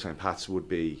with St. Pat's would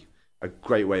be a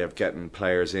great way of getting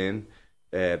players in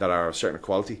that are of certain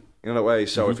quality, in a way.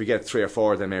 So if we get 3 or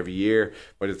 4 of them every year,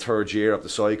 by the 3rd year of the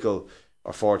cycle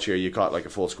or 4th year, you've got like a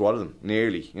full squad of them,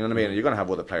 nearly. You know what I mean? And you're going to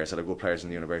have other players that are good players in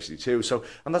the university too. So,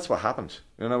 and that's what happened.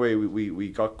 You know, we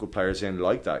got good players in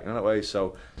like that. You know that way.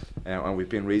 So, and we've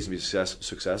been reasonably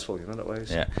successful. You know that way.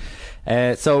 So.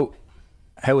 Yeah. So,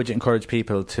 how would you encourage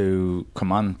people to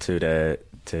come on to the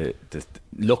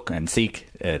look and seek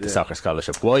the soccer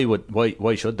scholarship?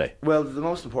 Why should they? Well, the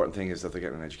most important thing is that they're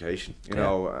getting an education. You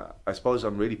know, I suppose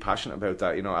I'm really passionate about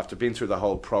that. You know, after being through the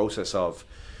whole process of,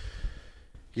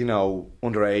 you know,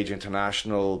 underage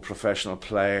international, professional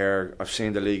player. I've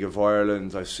seen the League of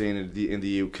Ireland. I've seen it in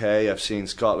the UK. I've seen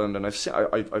Scotland, and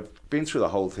I've been through the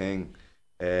whole thing.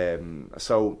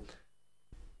 So,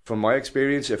 from my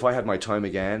experience, if I had my time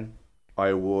again,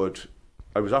 I was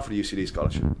offered a UCD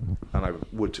scholarship, and I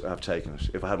would have taken it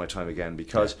if I had my time again,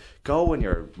 because go when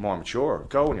you're more mature,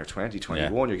 go when you're 20,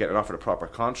 21, you're getting offered a proper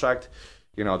contract.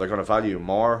 You know, they're going to value you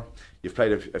more. You've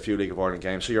played a few League of Ireland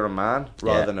games, so you're a man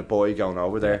rather than a boy going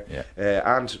over there.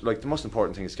 And like the most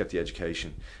important thing is get the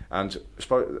education. And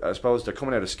I suppose they're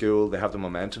coming out of school, they have the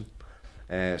momentum.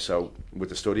 So with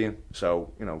the studying,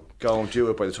 so you know, go and do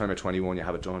it. By the time you're 21, you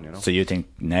have it done. You know. So you think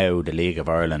now the League of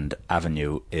Ireland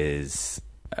avenue is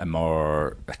a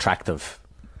more attractive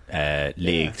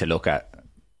league to look at,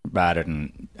 rather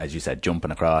than, as you said,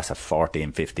 jumping across at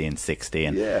 14, 15,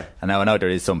 16. Yeah. And now I know there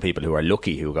is some people who are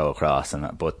lucky who go across,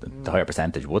 but the higher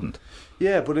percentage wouldn't.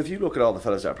 Yeah, but if you look at all the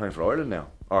fellas that are playing for Ireland now,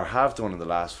 or have done in the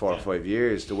last 4 or 5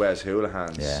 years, the Wes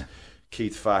Hoolahans,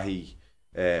 Keith Fahey,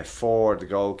 Ford, the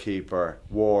goalkeeper,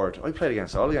 Ward. I played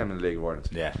against all of them in the League of Ireland.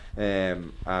 Yeah.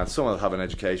 And some of them have an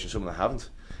education, some of them haven't.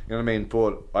 You know what I mean?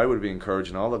 But I would be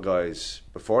encouraging all the guys,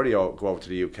 before they go over to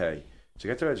the UK, to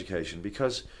get their education,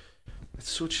 because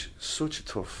it's such a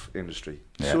tough industry,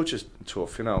 such a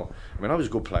tough, you know. I mean, I was a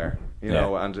good player, you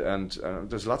know, and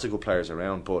there's lots of good players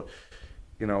around, but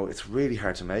you know, it's really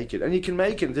hard to make it. And you can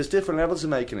make it. There's different levels of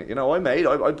making it. You know, I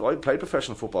played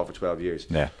professional football for 12 years.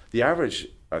 Yeah. The average,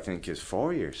 I think, is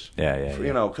 4 years.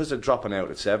 You know, because they're dropping out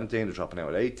at 17, they're dropping out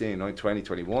at 18, 19, 20,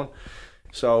 21.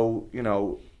 So, you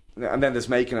know. And then there's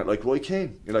making it like Roy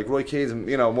Keane. You're like, Roy Keane's,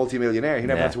 you know, multi-millionaire. He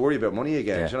never had to worry about money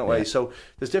again. You know way. So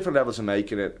there's different levels of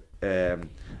making it, and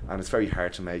it's very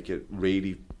hard to make it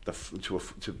really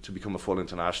to become a full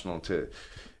international, to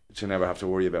never have to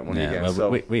worry about money again. Well, so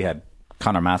we had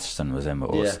Conor Masterson was in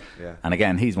with us, and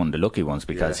again he's one of the lucky ones,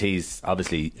 because he's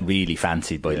obviously really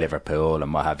fancied by Liverpool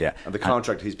and what have you, and the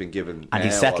contract he's been given and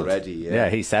he's settled already.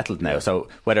 He's settled now, so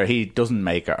whether he doesn't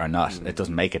make it or not, it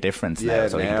doesn't make a difference now.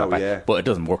 So he can go back. But it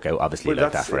doesn't work out obviously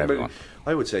like that for everyone.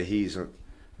 I would say he's in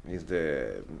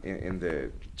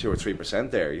the 2 or 3%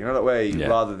 there, you know, that way,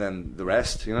 rather than the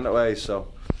rest, you know, that way. So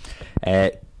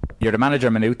you're the manager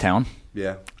of Maynooth Town,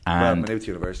 and Maynooth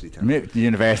University Town.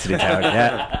 University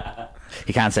Town,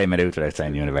 You can't say Maynooth without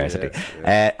saying university.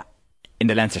 In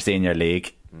the Leinster Senior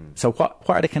League. So what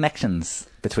are the connections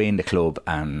between the club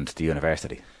and the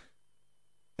university?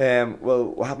 Well,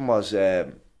 what happened was,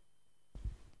 as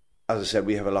I said,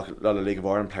 we have a lot of League of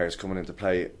Ireland players coming in to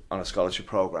play on a scholarship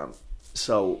programme.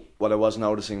 So what I was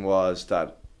noticing was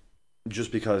that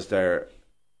just because they're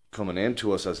coming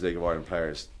into us as League of Ireland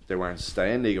players, they weren't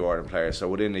staying League of Ireland players. So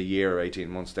within a year or 18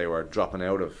 months, they were dropping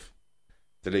out of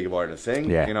the League of Ireland thing,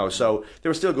 you know. So they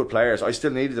were still good players. I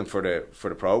still needed them for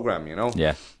the programme, you know.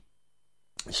 Yeah.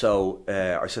 So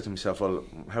I said to myself, well,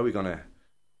 how are we gonna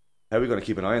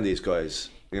keep an eye on these guys,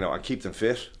 you know, and keep them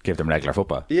fit? Give them regular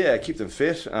football. Yeah, keep them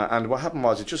fit. And what happened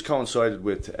was, it just coincided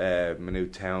with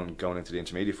Maynooth Town going into the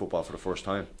intermediate football for the first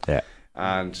time. Yeah.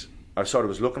 And I sort of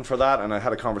was looking for that, and I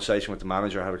had a conversation with the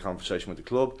manager, I had a conversation with the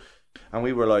club, and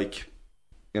we were like,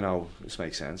 you know, this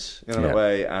makes sense, you know, in a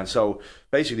way. And so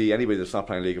basically anybody that's not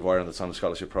playing League of Ireland that's on the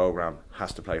scholarship programme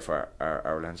has to play for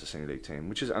our Leinster Senior League team,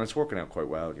 and it's working out quite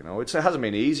well, you know. It hasn't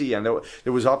been easy, and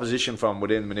there was opposition from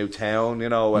within Maynooth Town, you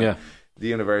know, and the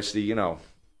university, you know.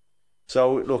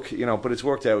 So look, you know, but it's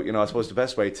worked out, you know. I suppose the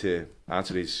best way to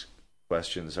answer these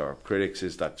questions or critics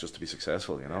is that just to be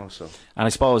successful, you know. So, and I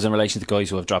suppose in relation to guys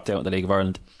who have dropped out of the League of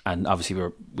Ireland, and obviously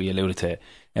we alluded to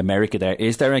America there,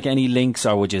 is there like any links,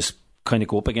 or would you just kind of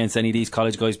go up against any of these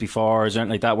college guys before, or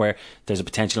something like that, where there's a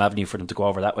potential avenue for them to go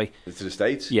over that way to the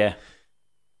States? Yeah.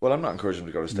 Well, I'm not encouraging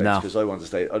them to go to the States No. because I want to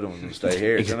stay. I don't want them to stay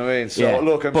here. Do you know what I mean? So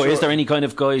look, I'm but sure, is there any kind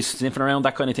of guys sniffing around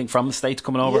that kind of thing from the States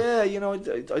coming over? Yeah, you know,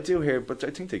 I do hear, but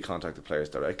I think they contact the players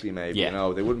directly. Maybe you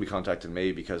know, they wouldn't be contacting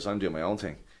me because I'm doing my own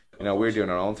thing. You know, we're doing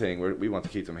our own thing. We want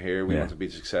to keep them here. We want to be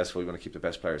successful. We want to keep the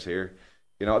best players here.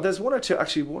 You know, there's one or two.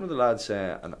 Actually, one of the lads,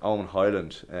 an Owen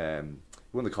Highland, who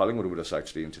won the Collingwood with us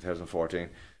actually in 2014.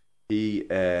 He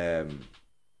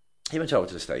went over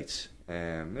to the States.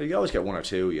 You always get one or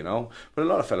two, you know, but a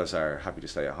lot of fellas are happy to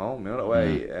stay at home, you know, that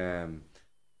way.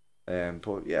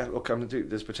 But yeah, look,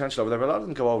 there's potential over there, but a lot of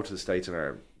them go over to the States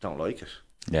and don't like it.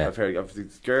 Yeah, I've heard the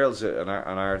girls on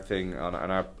our thing on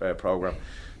our program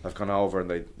have gone over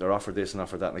and they're offered this and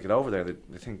offered that, and they get over there and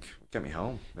they think, get me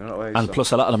home, you know, that way. And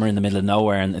plus, a lot of them are in the middle of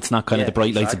nowhere, and it's not kind of the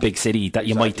bright lights of big city that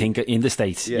you might think in the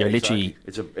States. Yeah, you're literally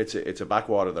it's a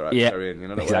backwater they're in, you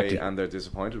know, that way, and they're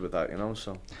disappointed with that, you know.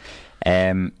 So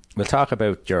we'll talk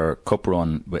about your cup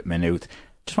run with Maynooth.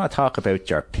 Just want to talk about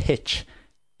your pitch.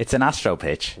 It's an Astro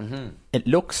pitch. Mm-hmm. It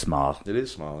looks small. It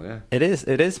is small, yeah. It is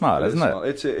small, isn't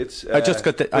it? It's. I just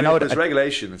got the. I know it's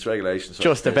regulation. It's regulation. So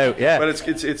just about, yeah. But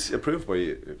it's approved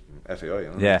by FAI.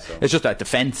 You know, yeah, so. it's just that the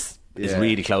fence is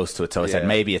really close to it. So I said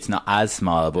maybe it's not as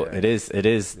small, but it is. It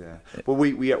is. Yeah. But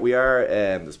we are.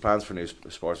 There's plans for new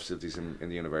sports facilities in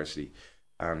the university,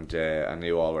 and a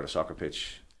new all-weather soccer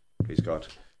pitch. Please God.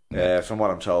 From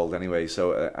what I'm told, anyway.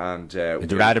 So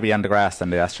would you rather be on the grass than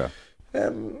the Astro?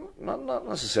 Not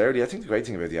necessarily. I think the great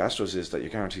thing about the Astros is that you're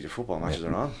guaranteed your football matches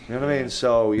are on. You know what I mean?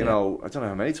 So you know, I don't know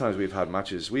how many times we've had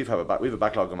matches. We have a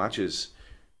backlog of matches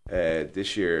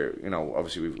this year. You know,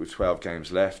 obviously we've 12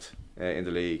 games left in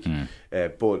the league,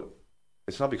 but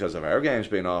it's not because of our games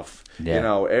being off. Yeah. You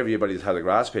know, everybody's had a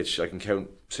grass pitch. I can count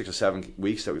 6 or 7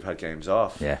 weeks that we've had games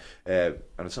off. Yeah, and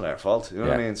it's not our fault. You know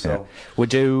what I mean? So,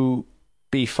 would you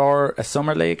be for a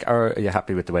summer league, or are you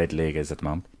happy with the way the league is at the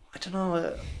moment? I don't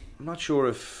know. I'm not sure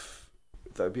if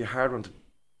that would be a hard one to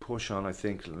push on. I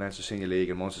think Leinster Senior League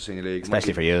and Munster Senior League,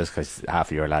 especially for you, because half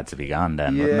of your lads would be gone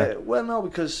then. Yeah, wouldn't it? Well, no,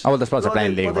 because I suppose they're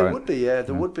playing league. There would be, yeah,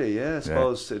 there would be, yeah. I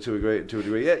suppose to a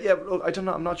degree, yeah. Look, I don't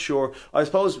know. I'm not sure. I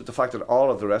suppose with the fact that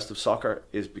all of the rest of soccer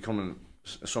is becoming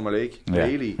a summer league,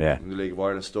 really, in the League of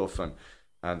Ireland stuff and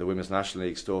the Women's National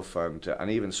League stuff, and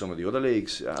even some of the other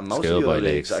leagues, and most of the other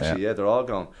leagues actually, they're all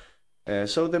gone.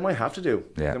 So they might have to do.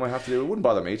 Yeah. They might have to do. It wouldn't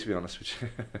bother me, to be honest with you.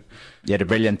 Yeah, the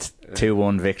brilliant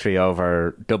 2-1 victory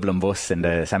over Dublin Bus in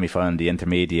the semi-final, the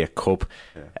Intermediate Cup,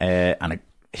 and a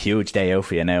huge day out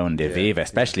for you now in the Aviva,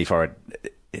 especially for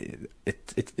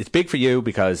it's big for you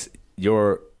because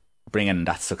you're bringing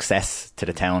that success to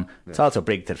the town. It's also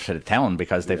big to the town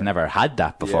because they've never had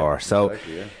that before. So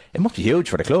it must be huge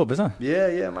for the club, isn't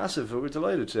it? Yeah, massive. We're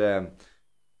delighted.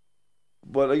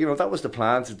 But you know, that was the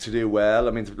plan to do well.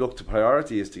 I mean, look, the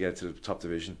priority is to get to the top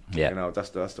division. Yeah, you know,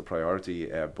 that's the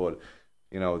priority. But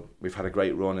you know, we've had a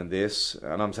great run in this,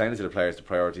 and I'm saying to the players, the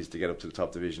priority is to get up to the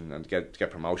top division and get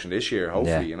promotion this year.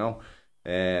 Hopefully, you know,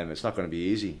 it's not going to be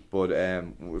easy, but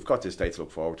we've got this day to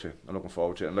look forward to. I'm looking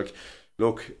forward to it. And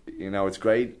look, you know, it's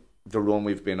great the run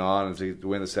we've been on, and to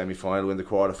win the semi-final, win the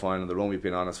quarter-final, the run we've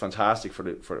been on. It's fantastic for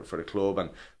the club, and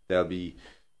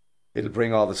it'll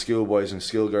bring all the schoolboys and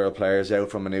schoolgirl players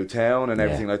out from a new town and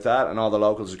everything like that, and all the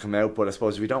locals will come out. But I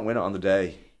suppose if you don't win it on the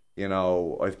day, you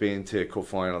know, I've been to cup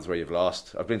finals where you've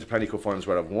lost. I've been to plenty of cup finals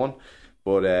where I've won.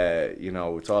 But, you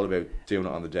know, it's all about doing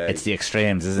it on the day. It's the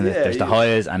extremes, isn't it? There's the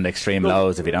highs and the extreme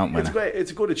lows if you don't win. It's great.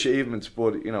 It's a good achievement,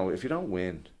 but, you know, if you don't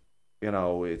win, you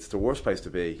know, it's the worst place to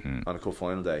be on a cup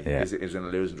final day. Is in a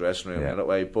losing dressing room in that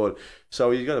way. But so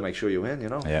you got to make sure you win. You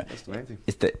know, that's the main thing.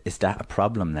 Is that a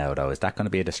problem now though? Is that going to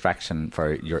be a distraction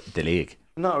for the league?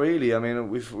 Not really. I mean,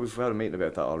 we've had a meeting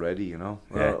about that already. You know,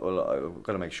 well, I've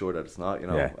got to make sure that it's not. You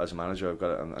know, as a manager, I've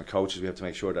got to, and coaches, we have to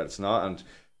make sure that it's not,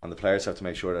 and the players have to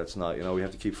make sure that it's not. You know, we have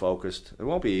to keep focused. It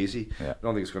won't be easy. I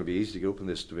don't think it's going to be easy to go up in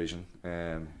this division.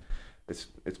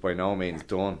 It's by no means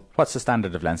done. What's the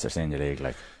standard of Leinster Senior League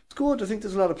like? It's good. I think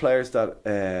there's a lot of players that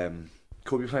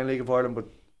could be playing League of Ireland but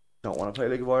don't want to play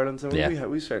League of Ireland. So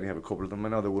we certainly have a couple of them. I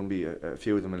know there wouldn't be a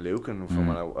few of them in Lucan. From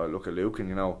when I look at Lucan,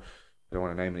 you know, I don't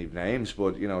want to name any names,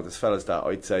 but you know, there's fellas that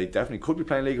I'd say definitely could be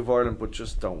playing League of Ireland but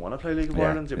just don't want to play League of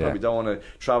Ireland. They probably don't want to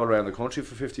travel around the country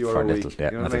for €50 a week.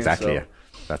 Yeah, you know that's exactly it.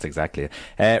 That's exactly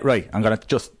it. Right, we're going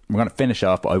to finish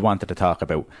off, but I wanted to talk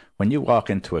about when you walk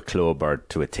into a club or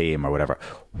to a team or whatever,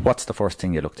 what's the first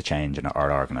thing you look to change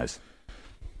or organise?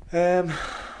 I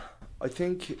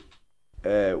think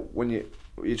when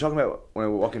you're talking about when I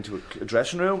walk into a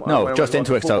dressing room? No, just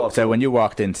into it. So when you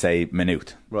walked in, say,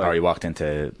 Maynooth, or you walked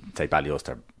into, say,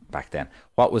 Ballyulster back then,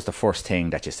 what was the first thing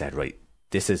that you said, right,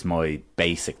 this is my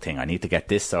basic thing. I need to get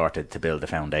this sorted to build the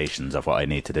foundations of what I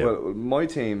need to do. Well, my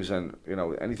teams and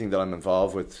anything that I'm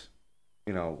involved with,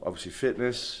 obviously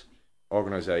fitness,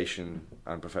 organisation,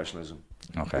 and professionalism.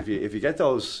 Okay. If you get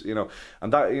those,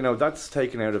 and that that's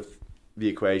taken out of the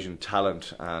equation,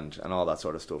 talent and all that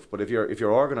sort of stuff. But if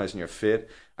you're organised and you're fit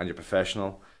and you're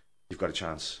professional, you've got a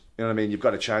chance. You know what I mean? You've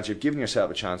got a chance. You've given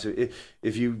yourself a chance.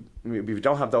 If you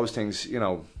don't have those things,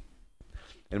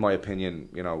 in my opinion,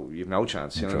 you've no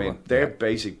chance. You know what I mean? They're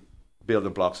basic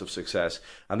building blocks of success.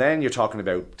 And then you're talking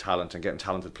about talent and getting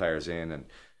talented players in, and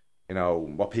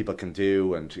what people can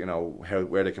do, and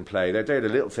where they can play. They're the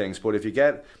little things. But if you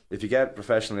get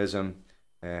professionalism,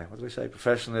 what did I say?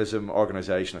 Professionalism,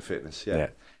 organisation, and fitness. Yeah.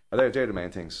 They're the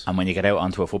main things. And when you get out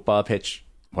onto a football pitch,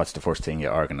 what's the first thing you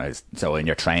organise? So in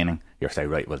your training, you're saying,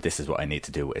 right, well, this is what I need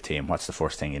to do with a team. What's the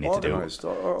first thing you need to do?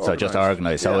 So just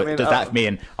organise. So does that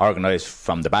mean organise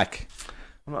from the back?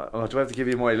 Do I have to give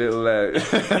you my little? No,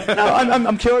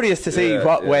 I'm curious to see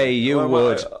what way you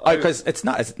would, because it's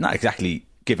not exactly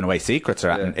giving away secrets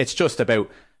or anything. It's just about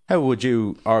how would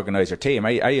you organise your team?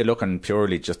 Are you looking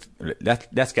purely just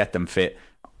let's get them fit?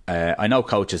 I know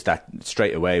coaches that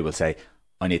straight away will say,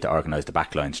 I need to organise the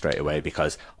back line straight away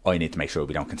because I need to make sure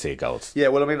we don't concede goals. Yeah,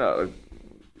 well, I mean,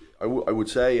 I would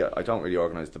say I don't really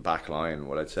organise the back line.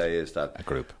 What I'd say is that a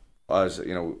group. As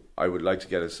I would like to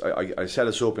get us. I set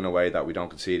us up in a way that we don't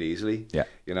concede easily. Yeah.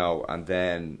 And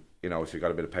then if you've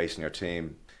got a bit of pace in your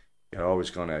team, you're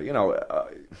always gonna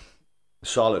a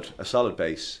solid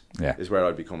base is where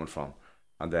I'd be coming from,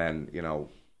 and then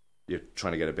you're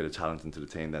trying to get a bit of talent into the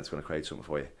team that's going to create something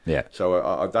for you. Yeah.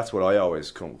 So that's what I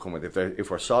always come with. If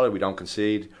we're solid, we don't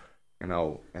concede. And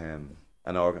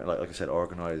like I said,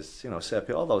 organised. Set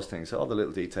all those things, all the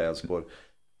little details. But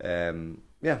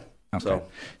yeah. Okay.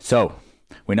 So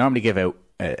we normally give out.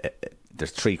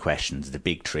 There's 3 questions, the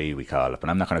big 3 we call it, but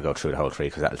I'm not going to go through the whole 3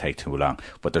 because that'll take too long.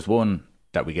 But there's one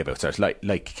that we give out. So it's like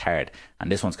a card,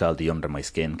 and this one's called the Under My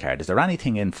Skin card. Is there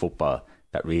anything in football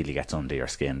that really gets under your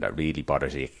skin, that really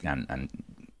bothers you, and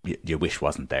you wish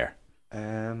wasn't there?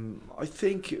 I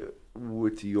think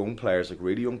with the young players, like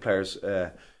really young players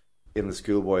in the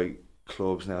schoolboy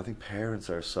clubs now, I think parents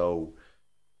are so...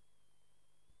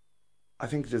 I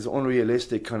think there's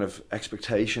unrealistic kind of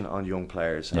expectation on young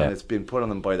players, and it's been put on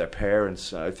them by their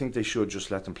parents. I think they should just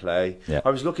let them play. I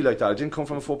was lucky like that. I didn't come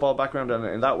from a football background, and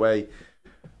in that way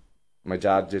my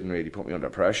dad didn't really put me under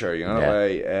pressure,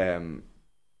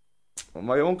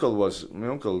 My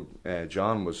uncle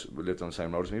John lived on the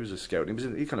same road as me. He was a scout.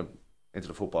 He kind of into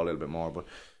the football a little bit more. But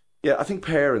yeah, I think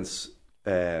parents,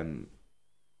 pushing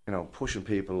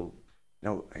people,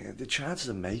 the chances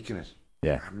of making it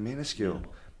are minuscule.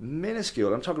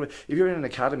 Minuscule. I'm talking about if you're in an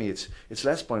academy, it's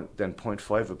less than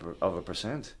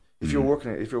 0.5%. If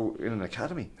you're in an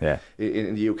academy,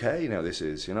 in the UK, this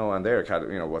is, and their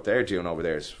academy, what they're doing over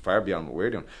there is far beyond what we're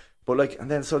doing. But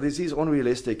so there's these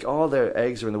unrealistic, all their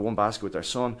eggs are in the one basket with their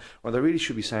son, or they really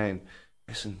should be saying,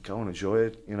 listen, go and enjoy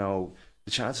it. The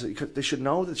chances, they should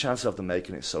know the chances of them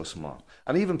making it is so small.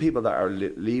 And even people that are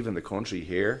leaving the country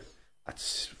here at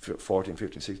 14,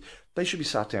 15, 16, they should be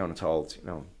sat down and told,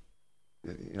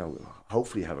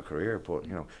 hopefully have a career, but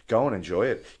go and enjoy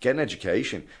it, get an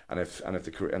education, and if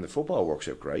the football works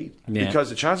out, great,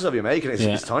 because the chances of you making it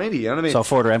is tiny. You know what I mean? So it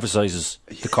further emphasises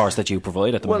the course that you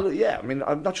provide at the moment. Well, yeah, I mean,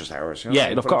 not just ours. Of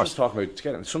course. I'm just talking about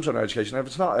getting some sort of education. If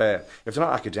it's not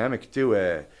academic, do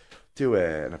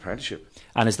an apprenticeship.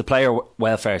 And is the player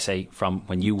welfare, say, from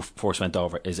when you first went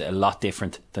over, is it a lot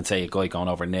different than say a guy going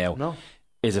over now? No.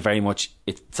 Is it very much,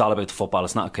 it's all about the football?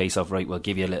 It's not a case of, right, we'll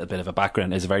give you a little bit of a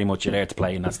background. Is it very much you're there to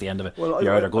play and that's the end of it? Well,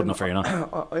 you're either good enough or you're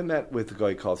not. I met with a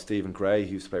guy called Stephen Gray.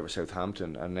 He used to play for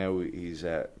Southampton, and now he's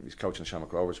coaching the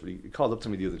Shamrock Rovers. But he called up to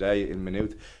me the other day in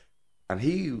Maynooth, and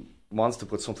he wants to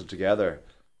put something together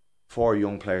for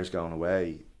young players going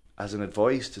away as an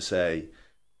advice to say,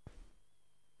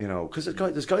 because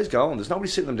there's guys going, there's nobody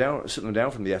sitting them down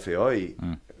from the FAI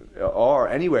or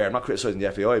anywhere. I'm not criticising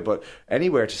the FAI, but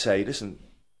anywhere to say, listen,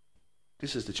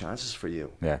 this is the chances for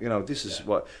you. This is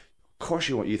what. Of course,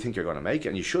 you think you're going to make it,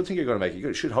 and you should think you're going to make it.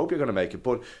 You should hope you're going to make it.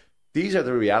 But these are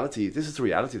the reality. This is the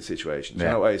reality of the situation. You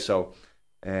know, so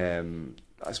I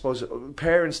suppose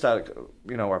parents that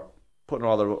are putting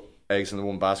all their eggs in the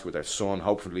one basket with their son,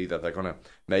 hopefully that they're going to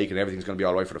make it, and everything's going to be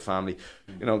all right for the family.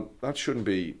 That shouldn't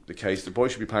be the case. The boy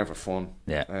should be playing for fun.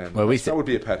 Yeah, that would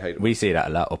be a pet hate. We see that a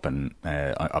lot up in.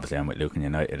 Obviously, I'm with Lucan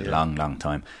United a long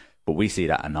time. But we see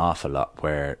that an awful lot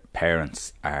where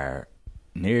parents are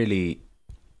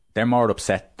they're more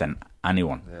upset than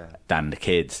anyone, than the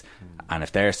kids. And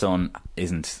if their son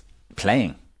isn't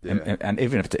playing, And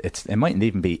even if it mightn't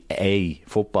even be A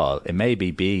football, it may be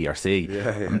B or C.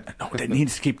 No, they need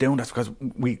to keep doing this because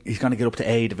he's going to get up to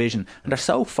A division, and they're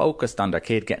so focused on their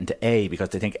kid getting to A because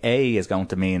they think A is going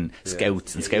to mean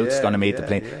scouts, and scouts is going to mean the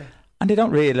plane. And they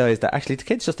don't realise that actually the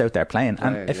kid's just out there playing,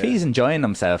 and if he's enjoying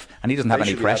himself and he doesn't have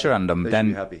any pressure on them,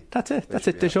 then that's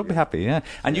it. They should be happy. Yeah.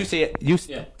 And you see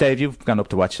it, Dave, you've gone up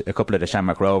to watch a couple of the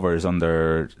Shamrock Rovers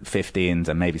under 15s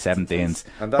and maybe 17s.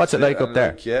 What's it like up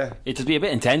there? It'll be a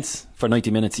bit intense for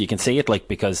 90 minutes. You can see it,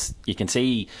 because you can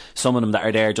see some of them that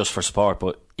are there just for sport,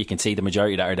 but you can see the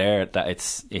majority that are there that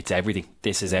it's everything.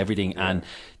 This is everything, and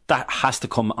that has to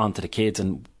come onto the kids.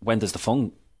 And where's the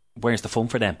fun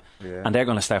for them? And they're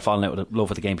going to start falling out of love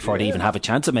with the game before they even have a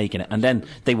chance of making it, and then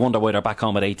they wonder why they're back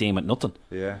home at 18 with nothing.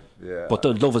 But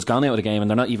the love has gone out of the game, and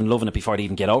they're not even loving it before they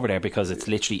even get over there, because it's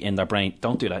literally in their brain.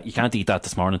 Don't do that. You can't eat that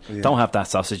this morning. Don't have that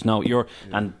sausage. No,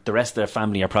 and the rest of their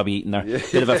family are probably eating their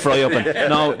bit of a fry up, and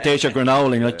no, there's your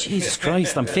granola, and you're like, Jesus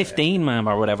Christ, I'm 15, ma'am,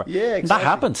 or whatever. Exactly. That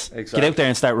happens. Get out there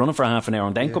and start running for half an hour,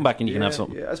 and then come back and you can have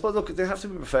something. I suppose, look, they have to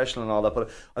be professional and all that, but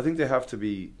I think they have to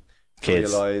be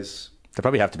kids. Realise. They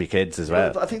probably have to be kids as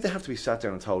well. I think they have to be sat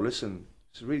down and told, listen,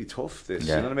 it's really tough, this.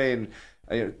 You know what I mean?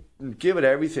 Give it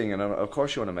everything, and of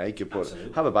course you want to make it, but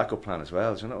have a backup plan as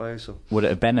well. Do you know what I mean? So, would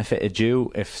it have benefited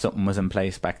you if something was in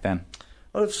place back then?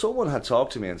 Well, if someone had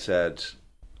talked to me and said,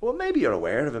 well, maybe you're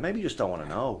aware of it, maybe you just don't want to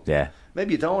know.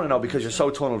 Maybe you don't want to know because you're so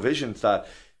tunnel visioned that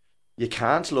you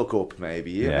can't look up.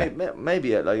 Maybe like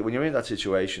when you're in that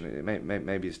situation,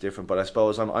 maybe it's different. But I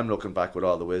suppose I'm looking back with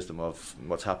all the wisdom of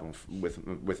what's happened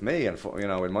with me and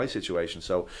in my situation.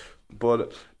 So,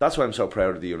 but that's why I'm so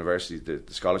proud of the university,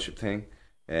 the scholarship thing.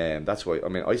 That's why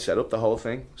I set up the whole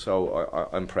thing. So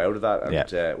I'm proud of that.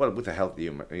 And with the help of the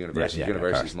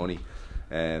university's money.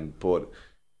 But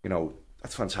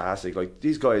that's fantastic. Like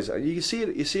these guys, you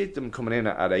see them coming in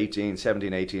at 18,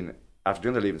 17, 18. After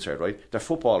doing their leaving cert, right? They're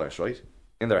footballers, right?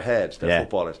 In their heads, they're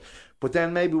footballers. But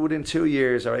then maybe within 2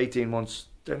 years or 18 months,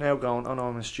 they're now going, oh no,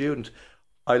 I'm a student.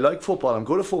 I like football, I'm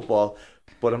good at football,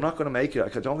 but I'm not going to make it.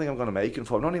 I don't think I'm going to make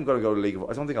it. I'm not even going to go to League of...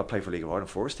 I don't think I'll play for League of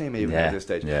Ireland first team even at this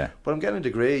stage. But I'm getting a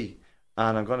degree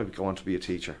and I'm going to go on to be a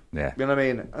teacher. You know what I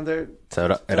mean? And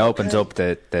it opens up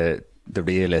the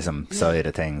realism side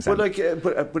of things, but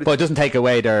it doesn't take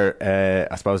away their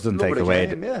I suppose it doesn't take away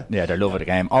their love of the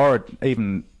game, or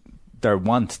even their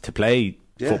want to play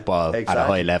football at a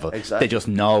high level. They just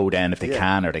know then if they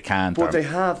can or they can't. But they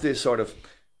have this sort of,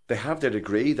 they have their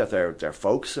degree that they're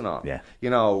focusing on. They're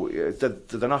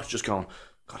not just going,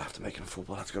 God, I have to make it in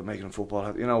football, I have to go make it in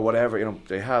football, whatever.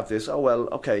 They have this, oh well,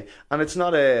 okay, and it's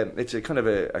a kind of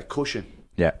a cushion.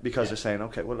 Because they're saying,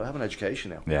 okay, well, I have an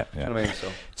education now. You know what I mean?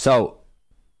 So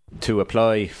to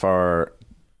apply for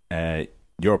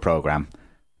your programme,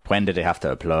 when do they have to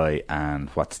apply, and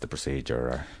what's the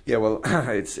procedure? Well,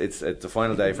 it's the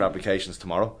final day for applications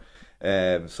tomorrow.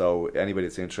 So anybody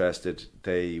that's interested,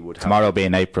 they would have tomorrow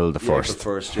being April the 1st.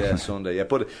 April 1st, Sunday.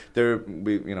 But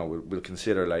we'll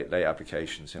consider late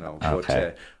applications.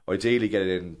 But ideally get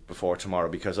it in before tomorrow,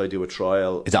 because I do a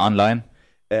trial. Is it online?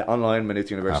 Online,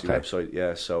 Maynooth University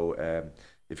website. So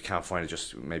if you can't find it,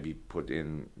 just maybe put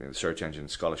in the search engine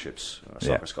scholarships, or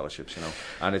soccer scholarships,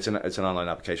 and it's an online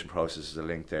application process. There's a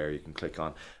link there you can click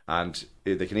on, and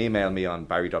they can email me on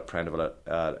barry.prendeville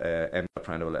at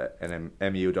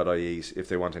mu.ie if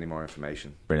they want any more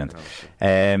information. Brilliant.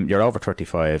 You're over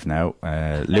 35 now.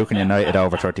 Lucan United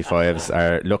over 35s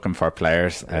are looking for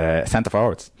players, centre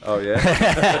forwards. Oh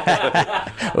yeah.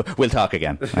 We'll talk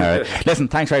again. All right. Listen,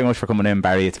 thanks very much for coming in,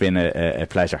 Barry. It's been a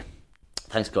pleasure.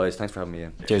 Thanks, guys. Thanks for having me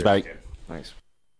in. Cheers, Barry. Thanks.